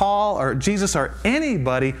where Paul or Jesus or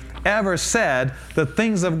anybody ever said the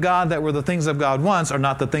things of God that were the things of God once are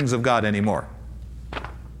not the things of God anymore.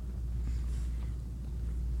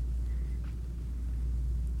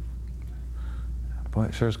 Boy,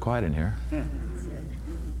 it sure is quiet in here.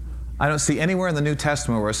 I don't see anywhere in the New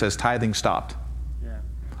Testament where it says tithing stopped.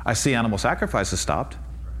 I see animal sacrifices stopped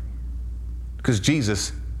because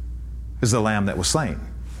Jesus is the lamb that was slain.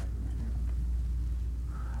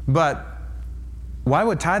 But why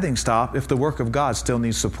would tithing stop if the work of God still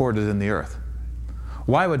needs supported in the earth?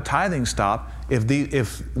 Why would tithing stop if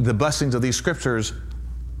the blessings of these scriptures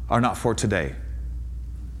are not for today?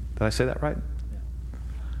 Did I say that right?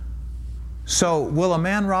 So, will a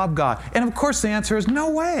man rob God? And of course the answer is no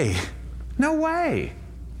way. No way.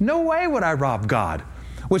 No way would I rob God.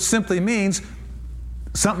 Which simply means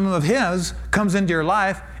something of His comes into your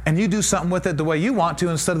life and you do something with it the way you want to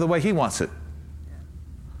instead of the way He wants it.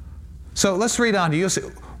 So let's read on to you.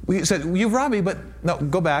 You said, you've robbed me, but no,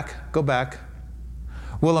 go back.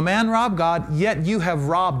 Will a man rob God? Yet you have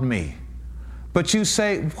robbed me. But you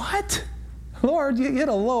say, what? Lord, you hit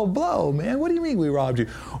a low blow, man. What do you mean we robbed you?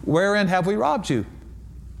 Wherein have we robbed you?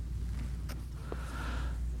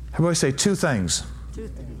 Everybody say two things.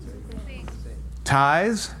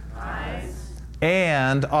 Tithes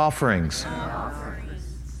and offerings.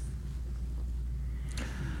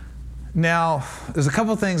 Now, there's a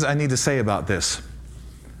couple things I need to say about this.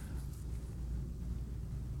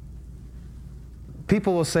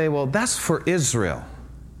 People will say, well, that's for Israel.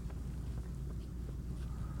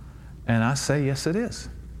 And I say, yes, it is.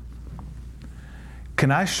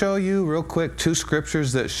 Can I show you real quick 2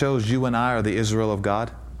 scriptures that shows you and I are the Israel of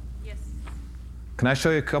God? Yes. Can I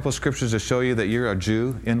show you a couple of scriptures to show you that you're a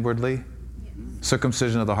Jew inwardly? Yes.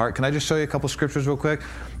 Circumcision of the heart. Can I just show you a couple of scriptures real quick?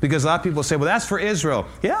 Because a lot of people say, well, that's for Israel.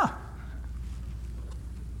 Yeah.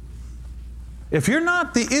 If you're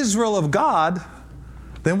not the Israel of God,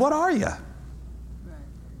 then what are you?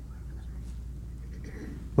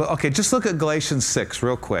 Well, okay, just look at Galatians 6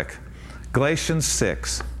 real quick. Galatians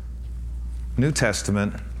 6, New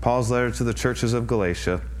Testament, Paul's letter to the churches of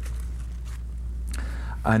Galatia.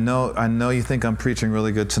 I know you think I'm preaching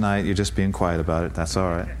really good tonight. You're just being quiet about it. That's all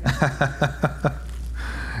right.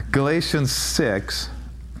 Galatians 6.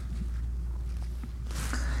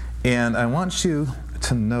 And I want you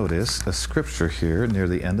to notice a scripture here near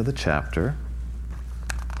the end of the chapter.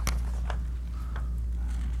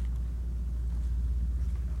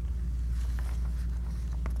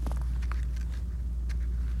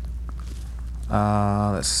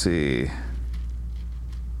 Let's see.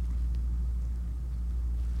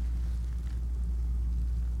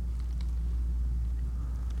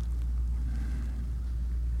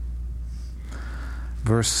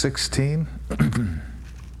 Verse 16.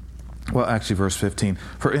 Well, actually, verse 15.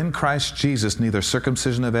 For in Christ Jesus neither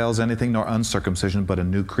circumcision avails anything nor uncircumcision, but a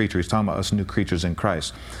new creature. He's talking about us new creatures in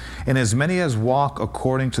Christ. And as many as walk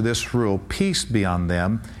according to this rule, peace be on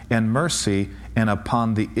them, and mercy, and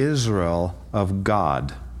upon the Israel of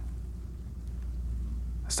God.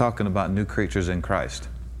 It's talking about new creatures in Christ.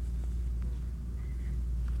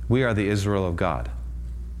 We are the Israel of God.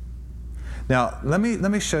 Now, let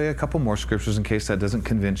me show you a couple more scriptures in case that doesn't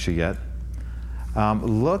convince you yet.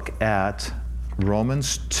 Look at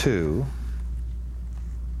Romans 2.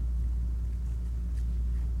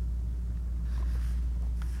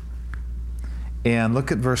 And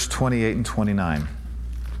look at verse 28 and 29.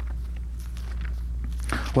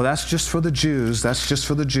 Well, that's just for the Jews. That's just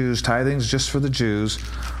for the Jews. Tithing's just for the Jews.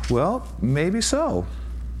 Well, maybe so.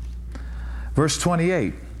 Verse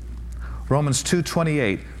 28. Romans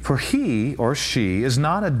 2:28. For he or she is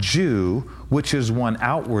not a Jew which is one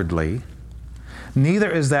outwardly, neither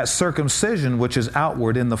is that circumcision which is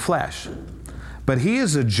outward in the flesh. But he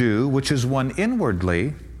is a Jew which is one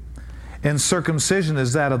inwardly, and circumcision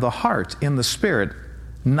is that of the heart in the spirit,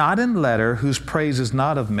 not in letter, whose praise is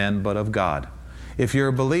not of men but of God. If you're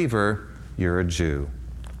a believer, you're a Jew.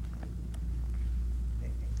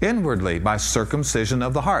 Inwardly, by circumcision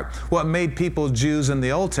of the heart. What made people Jews in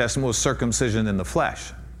the Old Testament was circumcision in the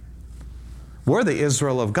flesh. We're the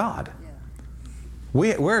Israel of God.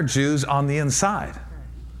 We're Jews on the inside.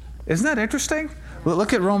 Isn't that interesting?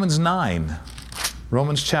 Look at Romans 9.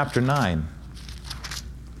 Romans chapter 9.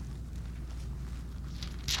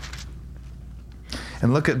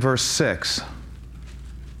 And look at verse 6.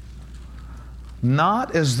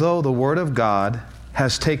 Not as though the word of God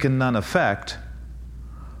has taken none effect,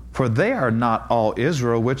 for they are not all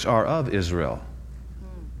Israel which are of Israel.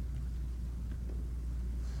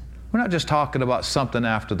 We're not just talking about something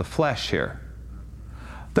after the flesh here.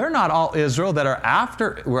 They're not all Israel that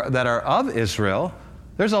are of Israel.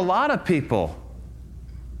 There's a lot of people,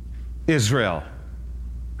 Israel,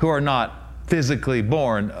 who are not physically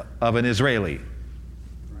born of an Israeli.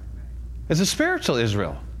 It's a spiritual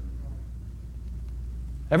Israel.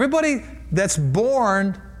 Everybody that's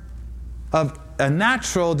born of a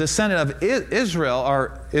natural descendant of Israel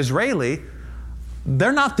or Israeli,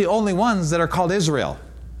 they're not the only ones that are called Israel.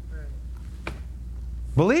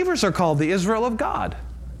 Believers are called the Israel of God.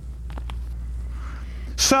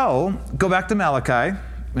 So, go back to Malachi,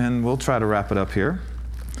 and we'll try to wrap it up here.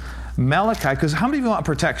 Malachi, because how many of you want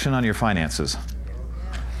protection on your finances?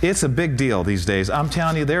 It's a big deal these days. I'm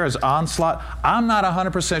telling you, there is onslaught. I'm not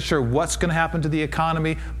 100% sure what's going to happen to the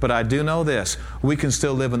economy, but I do know this. We can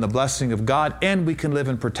still live in the blessing of God, and we can live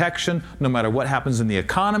in protection no matter what happens in the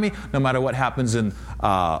economy, no matter what happens in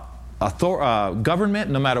government,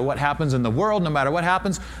 no matter what happens in the world, no matter what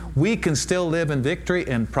happens. We can still live in victory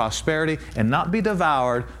and prosperity and not be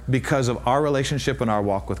devoured because of our relationship and our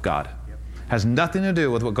walk with God. Has nothing to do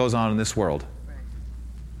with what goes on in this world.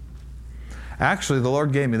 Actually, the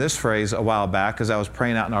Lord gave me this phrase a while back as I was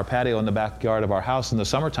praying out in our patio in the backyard of our house in the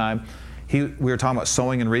summertime. We were talking about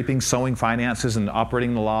sowing and reaping, sowing finances and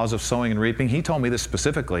operating the laws of sowing and reaping. He told me this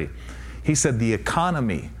specifically. He said the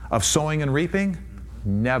economy of sowing and reaping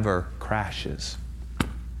never crashes.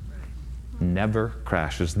 Never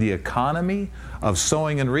crashes. The economy of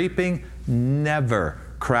sowing and reaping never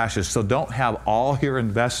crashes. So don't have all your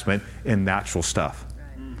investment in natural stuff.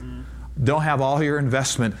 Don't have all your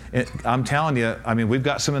investment. I'm telling you, I mean, we've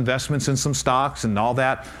got some investments in some stocks and all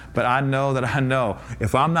that, but I know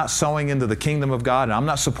if I'm not sowing into the kingdom of God and I'm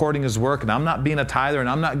not supporting His work and I'm not being a tither and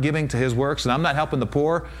I'm not giving to His works and I'm not helping the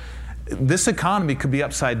poor, this economy could be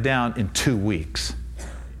upside down in 2 weeks.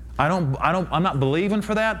 I'm not believing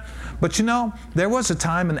for that. But you know, there was a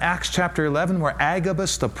time in Acts chapter 11 where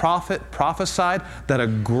Agabus the prophet prophesied that a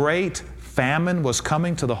great famine was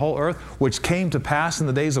coming to the whole earth, which came to pass in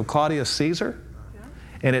the days of Claudius Caesar. Yeah.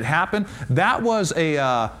 And it happened. That was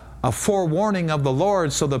a forewarning of the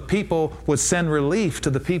Lord so the people would send relief to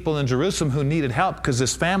the people in Jerusalem who needed help because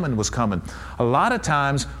this famine was coming. A lot of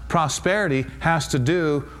times, prosperity has to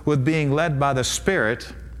do with being led by the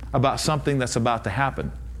Spirit about something that's about to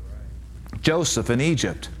happen. Joseph in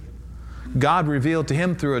Egypt. God revealed to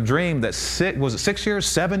him through a dream that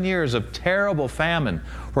 7 years of terrible famine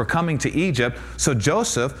were coming to Egypt. So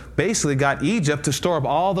Joseph basically got Egypt to store up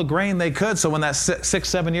all the grain they could. So when that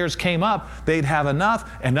 7 years came up, they'd have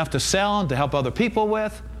enough to sell and to help other people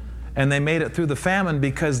with. And they made it through the famine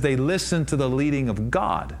because they listened to the leading of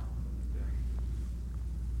God.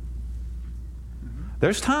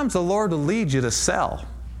 There's times the Lord will lead you to sell.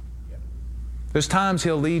 There's times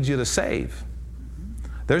He'll lead you to save.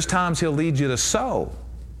 There's times He'll lead you to sow.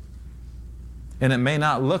 And it may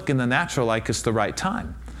not look in the natural like it's the right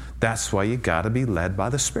time. That's why you got to be led by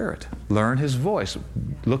the Spirit. Learn His voice.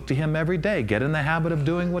 Look to Him every day. Get in the habit of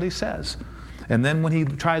doing what He says. And then when He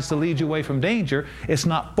tries to lead you away from danger, it's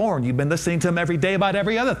not foreign. You've been listening to Him every day about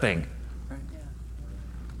every other thing.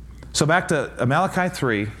 So back to Malachi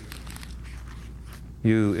 3.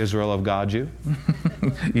 You Israel of God, you.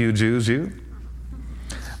 You Jews, you.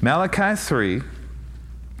 Malachi 3.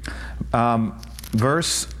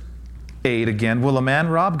 Verse 8 again, will a man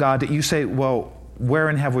rob God? You say, well,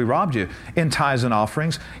 wherein have we robbed you? In tithes and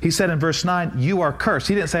offerings. He said in verse 9, you are cursed.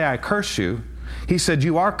 He didn't say, I curse you. He said,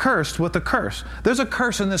 you are cursed with a curse. There's a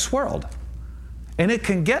curse in this world. And it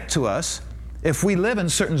can get to us if we live in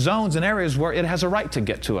certain zones and areas where it has a right to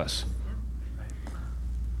get to us.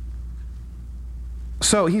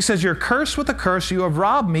 So he says, you're cursed with a curse. You have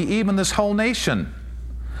robbed me, even this whole nation.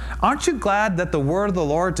 Aren't you glad that the word of the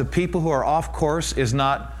Lord to people who are off course is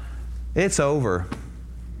not, it's over.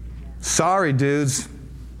 Sorry, dudes.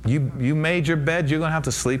 You made your bed. You're going to have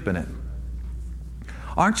to sleep in it.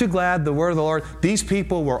 Aren't you glad the word of the Lord, these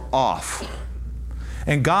people were off.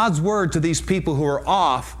 And God's word to these people who were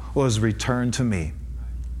off was return to me.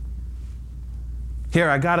 Here,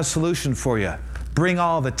 I got a solution for you. Bring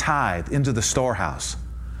all the tithe into the storehouse,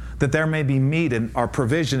 that there may be meat or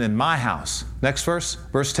provision in my house. Next verse,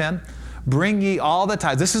 verse 10. Bring ye all the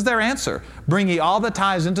tithes. This is their answer. Bring ye all the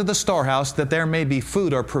tithes into the storehouse, that there may be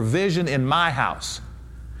food or provision in my house.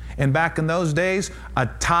 And back in those days, a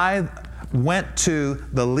tithe went to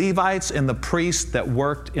the Levites and the priests that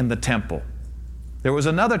worked in the temple. There was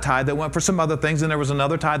another tithe that went for some other things, and there was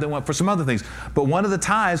another tithe that went for some other things. But one of the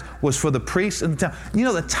tithes was for the priests in the temple. You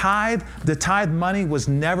know, the tithe money was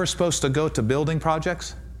never supposed to go to building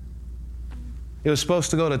projects. It was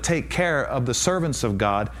supposed to go to take care of the servants of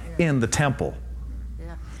God in the temple.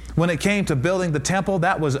 Yeah. When it came to building the temple,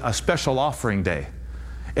 that was a special offering day.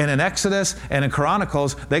 And in Exodus and in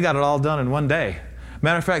Chronicles, they got it all done in one day.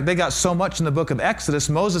 Matter of fact, they got so much in the book of Exodus,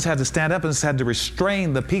 Moses had to stand up and had to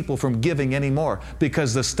restrain the people from giving anymore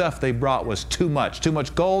because the stuff they brought was too much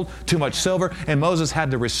gold, too much silver, and Moses had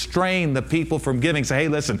to restrain the people from giving. Say, hey,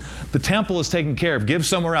 listen, the temple is taken care of. Give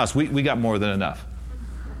somewhere else. We got more than enough.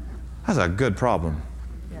 That's a good problem.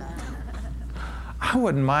 Yeah. I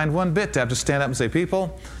wouldn't mind one bit to have to stand up and say,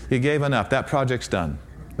 people, you gave enough. That project's done.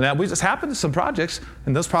 Now, we just happened to some projects,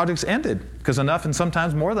 and those projects ended because enough and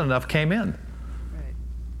sometimes more than enough came in.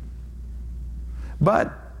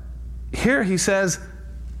 But here he says,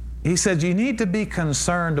 you need to be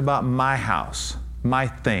concerned about my house, my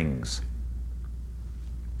things.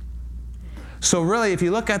 So really, if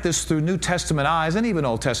you look at this through New Testament eyes, and even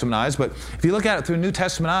Old Testament eyes, but if you look at it through New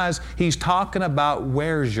Testament eyes, he's talking about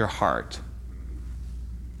where's your heart.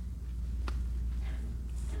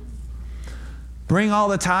 Bring all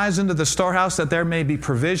the tithes into the storehouse, that there may be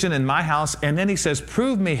provision in my house. And then he says,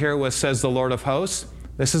 prove me herewith, says the Lord of hosts.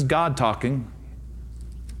 This is God talking.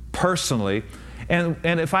 Personally, and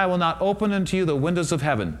if I will not open unto you the windows of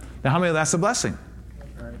heaven. Now, how many of that's a blessing?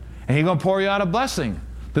 Right. And he's going to pour you out a blessing,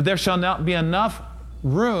 that there shall not be enough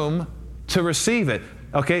room to receive it.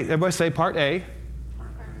 Okay, everybody say part A.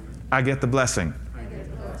 I get the blessing.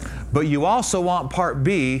 But you also want part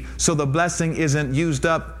B, so the blessing isn't used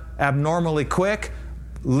up abnormally quick,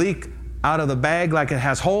 leak out of the bag like it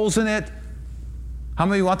has holes in it. How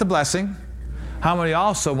many want the blessing? How many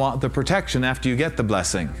also want the protection after you get the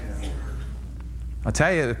blessing? I'll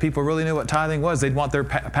tell you, if people really knew what tithing was, they'd want their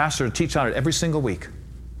pastor to teach on it every single week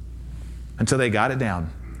until they got it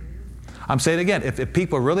down. I'm saying it again, if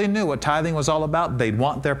people really knew what tithing was all about, they'd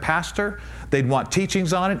want their pastor, they'd want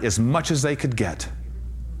teachings on it as much as they could get.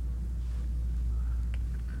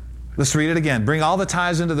 Let's read it again. Bring all the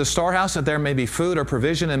tithes into the storehouse, that there may be food or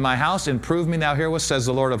provision in my house. And prove me now herewith, says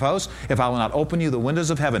the Lord of hosts, if I will not open you the windows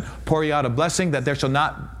of heaven, pour you out a blessing, that there shall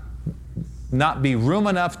not be room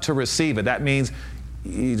enough to receive it. That means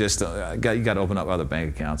you got to open up other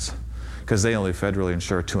bank accounts, because they only federally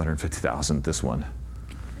insure $250,000. This one.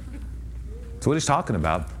 That's what he's talking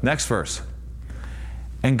about. Next verse.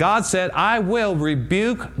 And God said, I will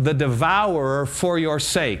rebuke the devourer for your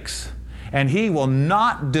sakes, and he will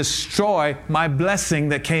not destroy my blessing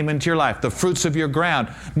that came into your life, the fruits of your ground.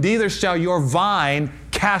 Neither shall your vine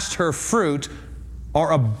cast her fruit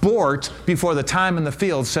or abort before the time in the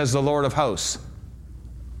field, says the Lord of hosts.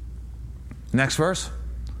 Next verse.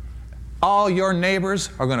 All your neighbors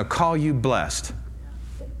are going to call you blessed,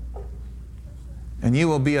 and you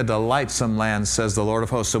will be a delightsome land, says the Lord of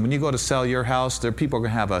hosts. So when you go to sell your house, people are going to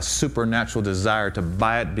have a supernatural desire to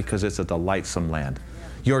buy it because it's a delightsome land.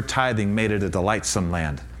 Your tithing made it a delightsome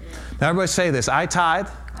land. Now everybody say this, I tithe,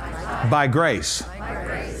 by grace. By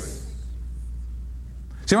grace.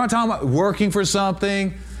 See what I'm talking about? Working for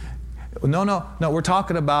something? No, we're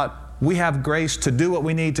talking about we have grace to do what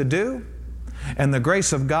we need to do, and the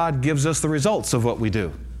grace of God gives us the results of what we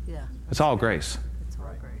do. Yeah. It's all grace. It's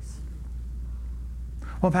all grace.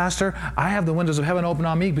 Well, Pastor, I have the windows of heaven open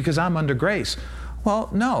on me because I'm under grace.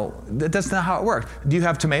 Well, no, that's not how it works. Do you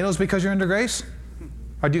have tomatoes because you're under grace?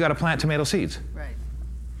 Or do you got to plant tomato seeds? Right.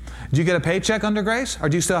 Do you get a paycheck under grace, or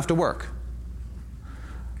do you still have to work?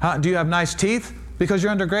 Do you have nice teeth because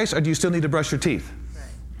you're under grace, or do you still need to brush your teeth?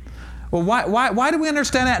 Well, why do we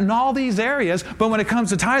understand that in all these areas, but when it comes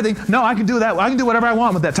to tithing, no, I can do that. I can do whatever I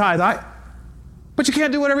want with that tithe. But you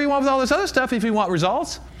can't do whatever you want with all this other stuff if you want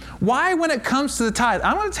results. Why when it comes to the tithe?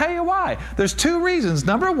 I want to tell you why. There's two reasons.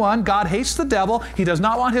 Number one, God hates the devil. He does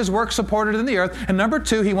not want his work supported in the earth. And number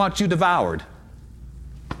two, he wants you devoured.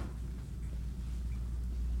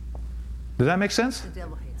 Does that make sense? The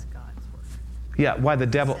devil hates God's work. Yeah, why the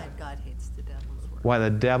devil... God hates the devil's work. Why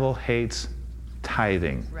the devil hates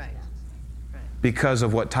tithing. Right. Because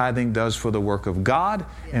of what tithing does for the work of God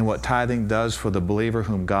and what tithing does for the believer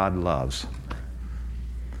whom God loves.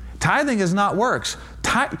 Tithing is not works.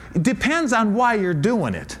 It depends on why you're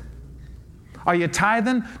doing it. Are you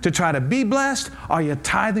tithing to try to be blessed? Are you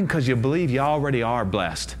tithing because you believe you already are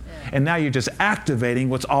blessed? And now you're just activating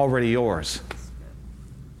what's already yours.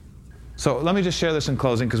 So let me just share this in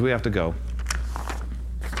closing because we have to go.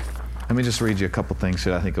 Let me just read you a couple things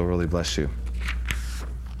here that I think will really bless you.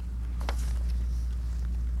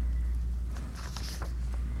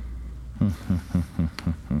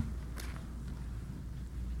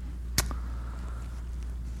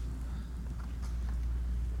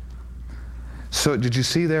 So did you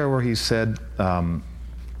see there where he said,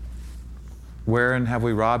 wherein have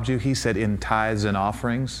we robbed you? He said, in tithes and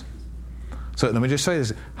offerings. So let me just show you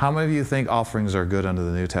this. How many of you think offerings are good under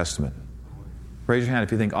the New Testament? Raise your hand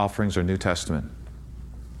if you think offerings are New Testament.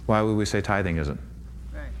 Why would we say tithing isn't?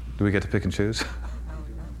 Right. Do we get to pick and choose?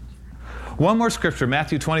 One more scripture,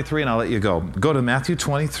 Matthew 23, and I'll let you go. Go to Matthew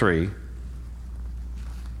 23.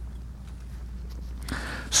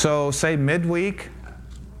 So say midweek.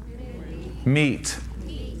 Meat.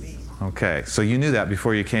 Okay, so you knew that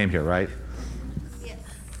before you came here, right? Yes.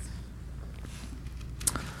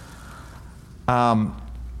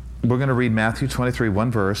 We're going to read Matthew 23, one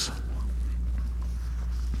verse.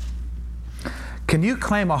 Can you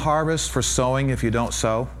claim a harvest for sowing if you don't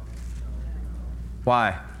sow?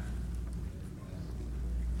 Why?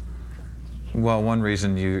 Well, one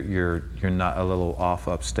reason you're not a little off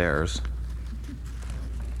upstairs.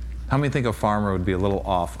 How many think a farmer would be a little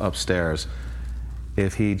off upstairs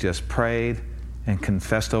if he just prayed and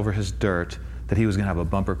confessed over his dirt that he was going to have a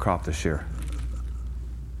bumper crop this year?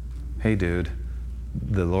 Hey, dude,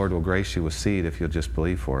 the Lord will grace you with seed if you'll just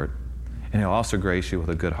believe for it. And He'll also grace you with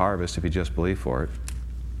a good harvest if you just believe for it.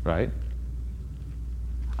 Right?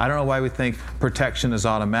 I don't know why we think protection is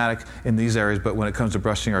automatic in these areas, but when it comes to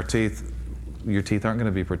brushing our teeth, your teeth aren't going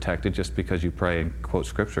to be protected just because you pray and quote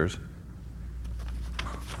scriptures.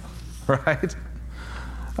 Right?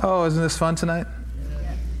 Oh, isn't this fun tonight?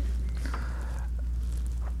 Yeah.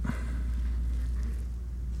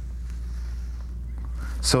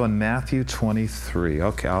 So in Matthew 23,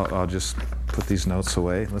 okay, I'll just put these notes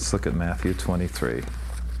away. Let's look at Matthew 23.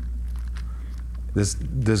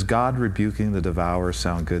 Does God rebuking the devourer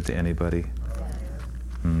sound good to anybody?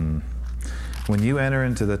 When you enter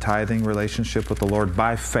into the tithing relationship with the Lord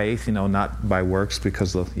by faith, not by works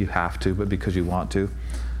because you have to, but because you want to,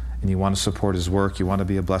 and you want to support His work, you want to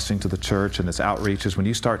be a blessing to the church and its outreaches, when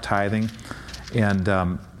you start tithing, and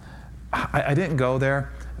I didn't go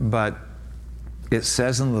there, but it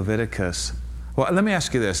says in Leviticus, well, let me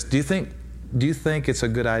ask you this. Do you think it's a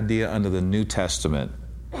good idea under the New Testament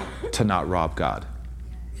to not rob God?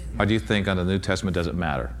 Or do you think under the New Testament doesn't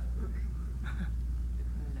matter?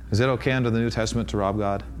 Is it okay under the New Testament to rob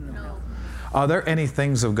God? No. Are there any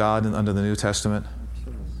things of God under the New Testament?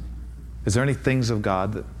 Is there any things of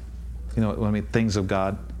God that, what I mean, things of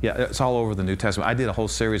God? Yeah, it's all over the New Testament. I did a whole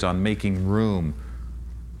series on making room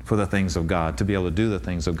for the things of God, to be able to do the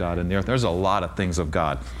things of God in the earth. There's a lot of things of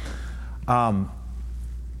God. So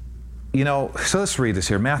let's read this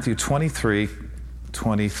here. Matthew 23.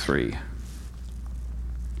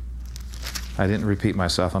 I didn't repeat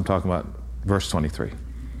myself. I'm talking about verse 23.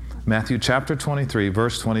 Matthew chapter 23,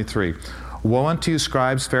 verse 23. Woe unto you,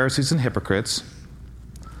 scribes, Pharisees, and hypocrites,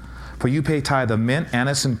 for you pay tithe of mint,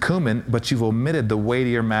 anise, and cumin, but you've omitted the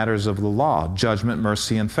weightier matters of the law, judgment,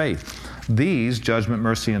 mercy, and faith. These, judgment,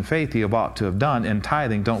 mercy, and faith, you ought to have done, and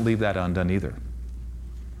tithing, don't leave that undone either.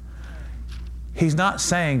 He's not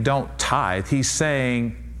saying don't tithe. He's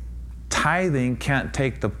saying tithing can't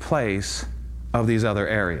take the place of these other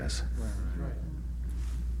areas.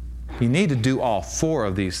 You need to do all four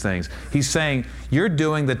of these things. He's saying you're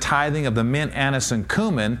doing the tithing of the mint, anise, and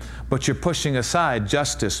cumin, but you're pushing aside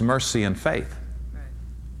justice, mercy, and faith. Right.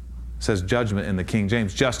 It says judgment in the King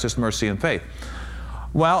James, justice, mercy, and faith.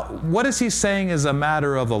 Well, what is he saying is a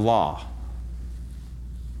matter of the law?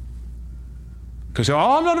 Because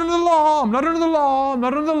I'm not under the law, I'm not under the law, I'm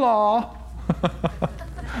not under the law.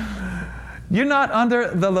 You're not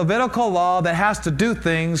under the Levitical law that has to do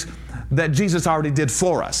things that Jesus already did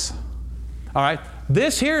for us. All right?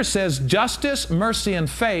 This here says justice, mercy, and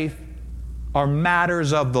faith are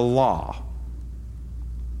matters of the law.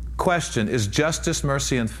 Question, is justice,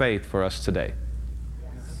 mercy, and faith for us today?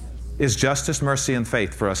 Is justice, mercy, and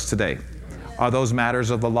faith for us today? Are those matters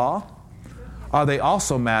of the law? Are they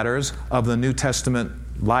also matters of the New Testament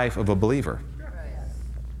life of a believer?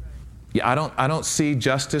 Yeah, I don't see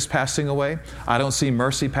justice passing away. I don't see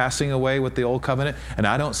mercy passing away with the old covenant. And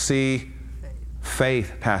I don't see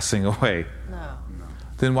faith passing away. No.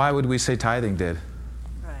 Then why would we say tithing did?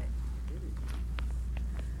 Right.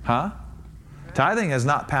 Huh? Tithing has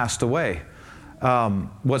not passed away.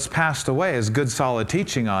 What's passed away is good, solid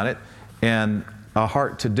teaching on it and a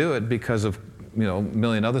heart to do it because of, a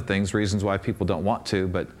million other things, reasons why people don't want to.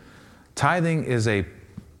 But tithing is a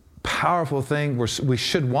powerful thing we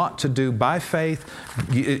should want to do by faith.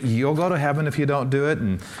 You'll go to heaven if you don't do it,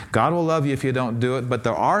 and God will love you if you don't do it. But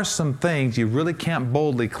there are some things you really can't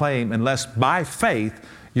boldly claim unless by faith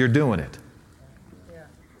you're doing it. Yeah.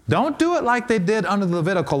 Don't do it like they did under the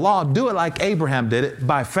Levitical law. Do it like Abraham did it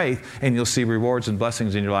by faith, and you'll see rewards and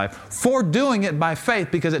blessings in your life for doing it by faith,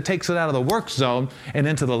 because it takes it out of the work zone and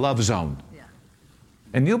into the love zone.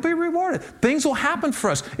 And you'll be rewarded. Things will happen for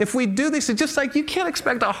us. If we do these, it's just like you can't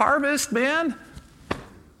expect a harvest, man.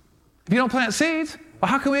 If you don't plant seeds,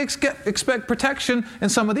 well, how can we expect protection in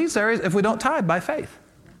some of these areas if we don't tithe by faith?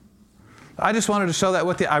 I just wanted to show that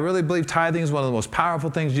with you. I really believe tithing is one of the most powerful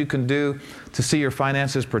things you can do to see your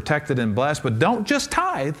finances protected and blessed. But don't just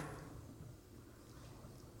tithe.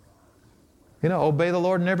 Obey the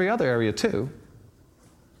Lord in every other area too.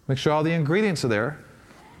 Make sure all the ingredients are there.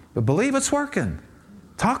 But believe it's working.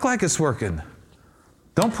 Talk like it's working.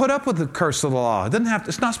 Don't put up with the curse of the law.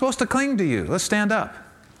 It's not supposed to cling to you. Let's stand up.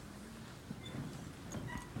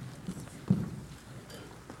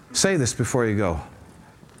 Say this before you go.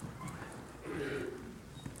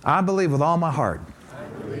 I believe with all my heart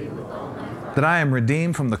that I am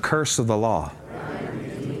redeemed from the curse of the law.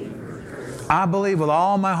 I believe with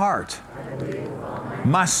all my heart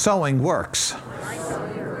my sowing works.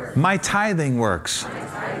 My tithing works.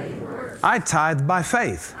 I tithe by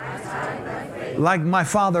faith. Like my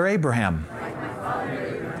father Abraham.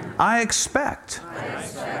 I expect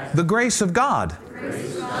the grace of God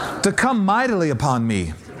to come mightily upon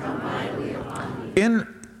me in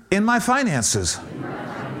my finances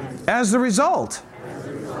as the result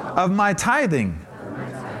of my tithing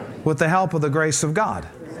with the help of the grace of God.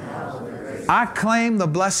 I claim the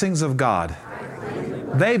blessings of God.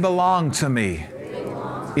 They belong to me.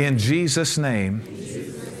 In Jesus' name.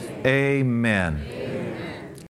 Amen.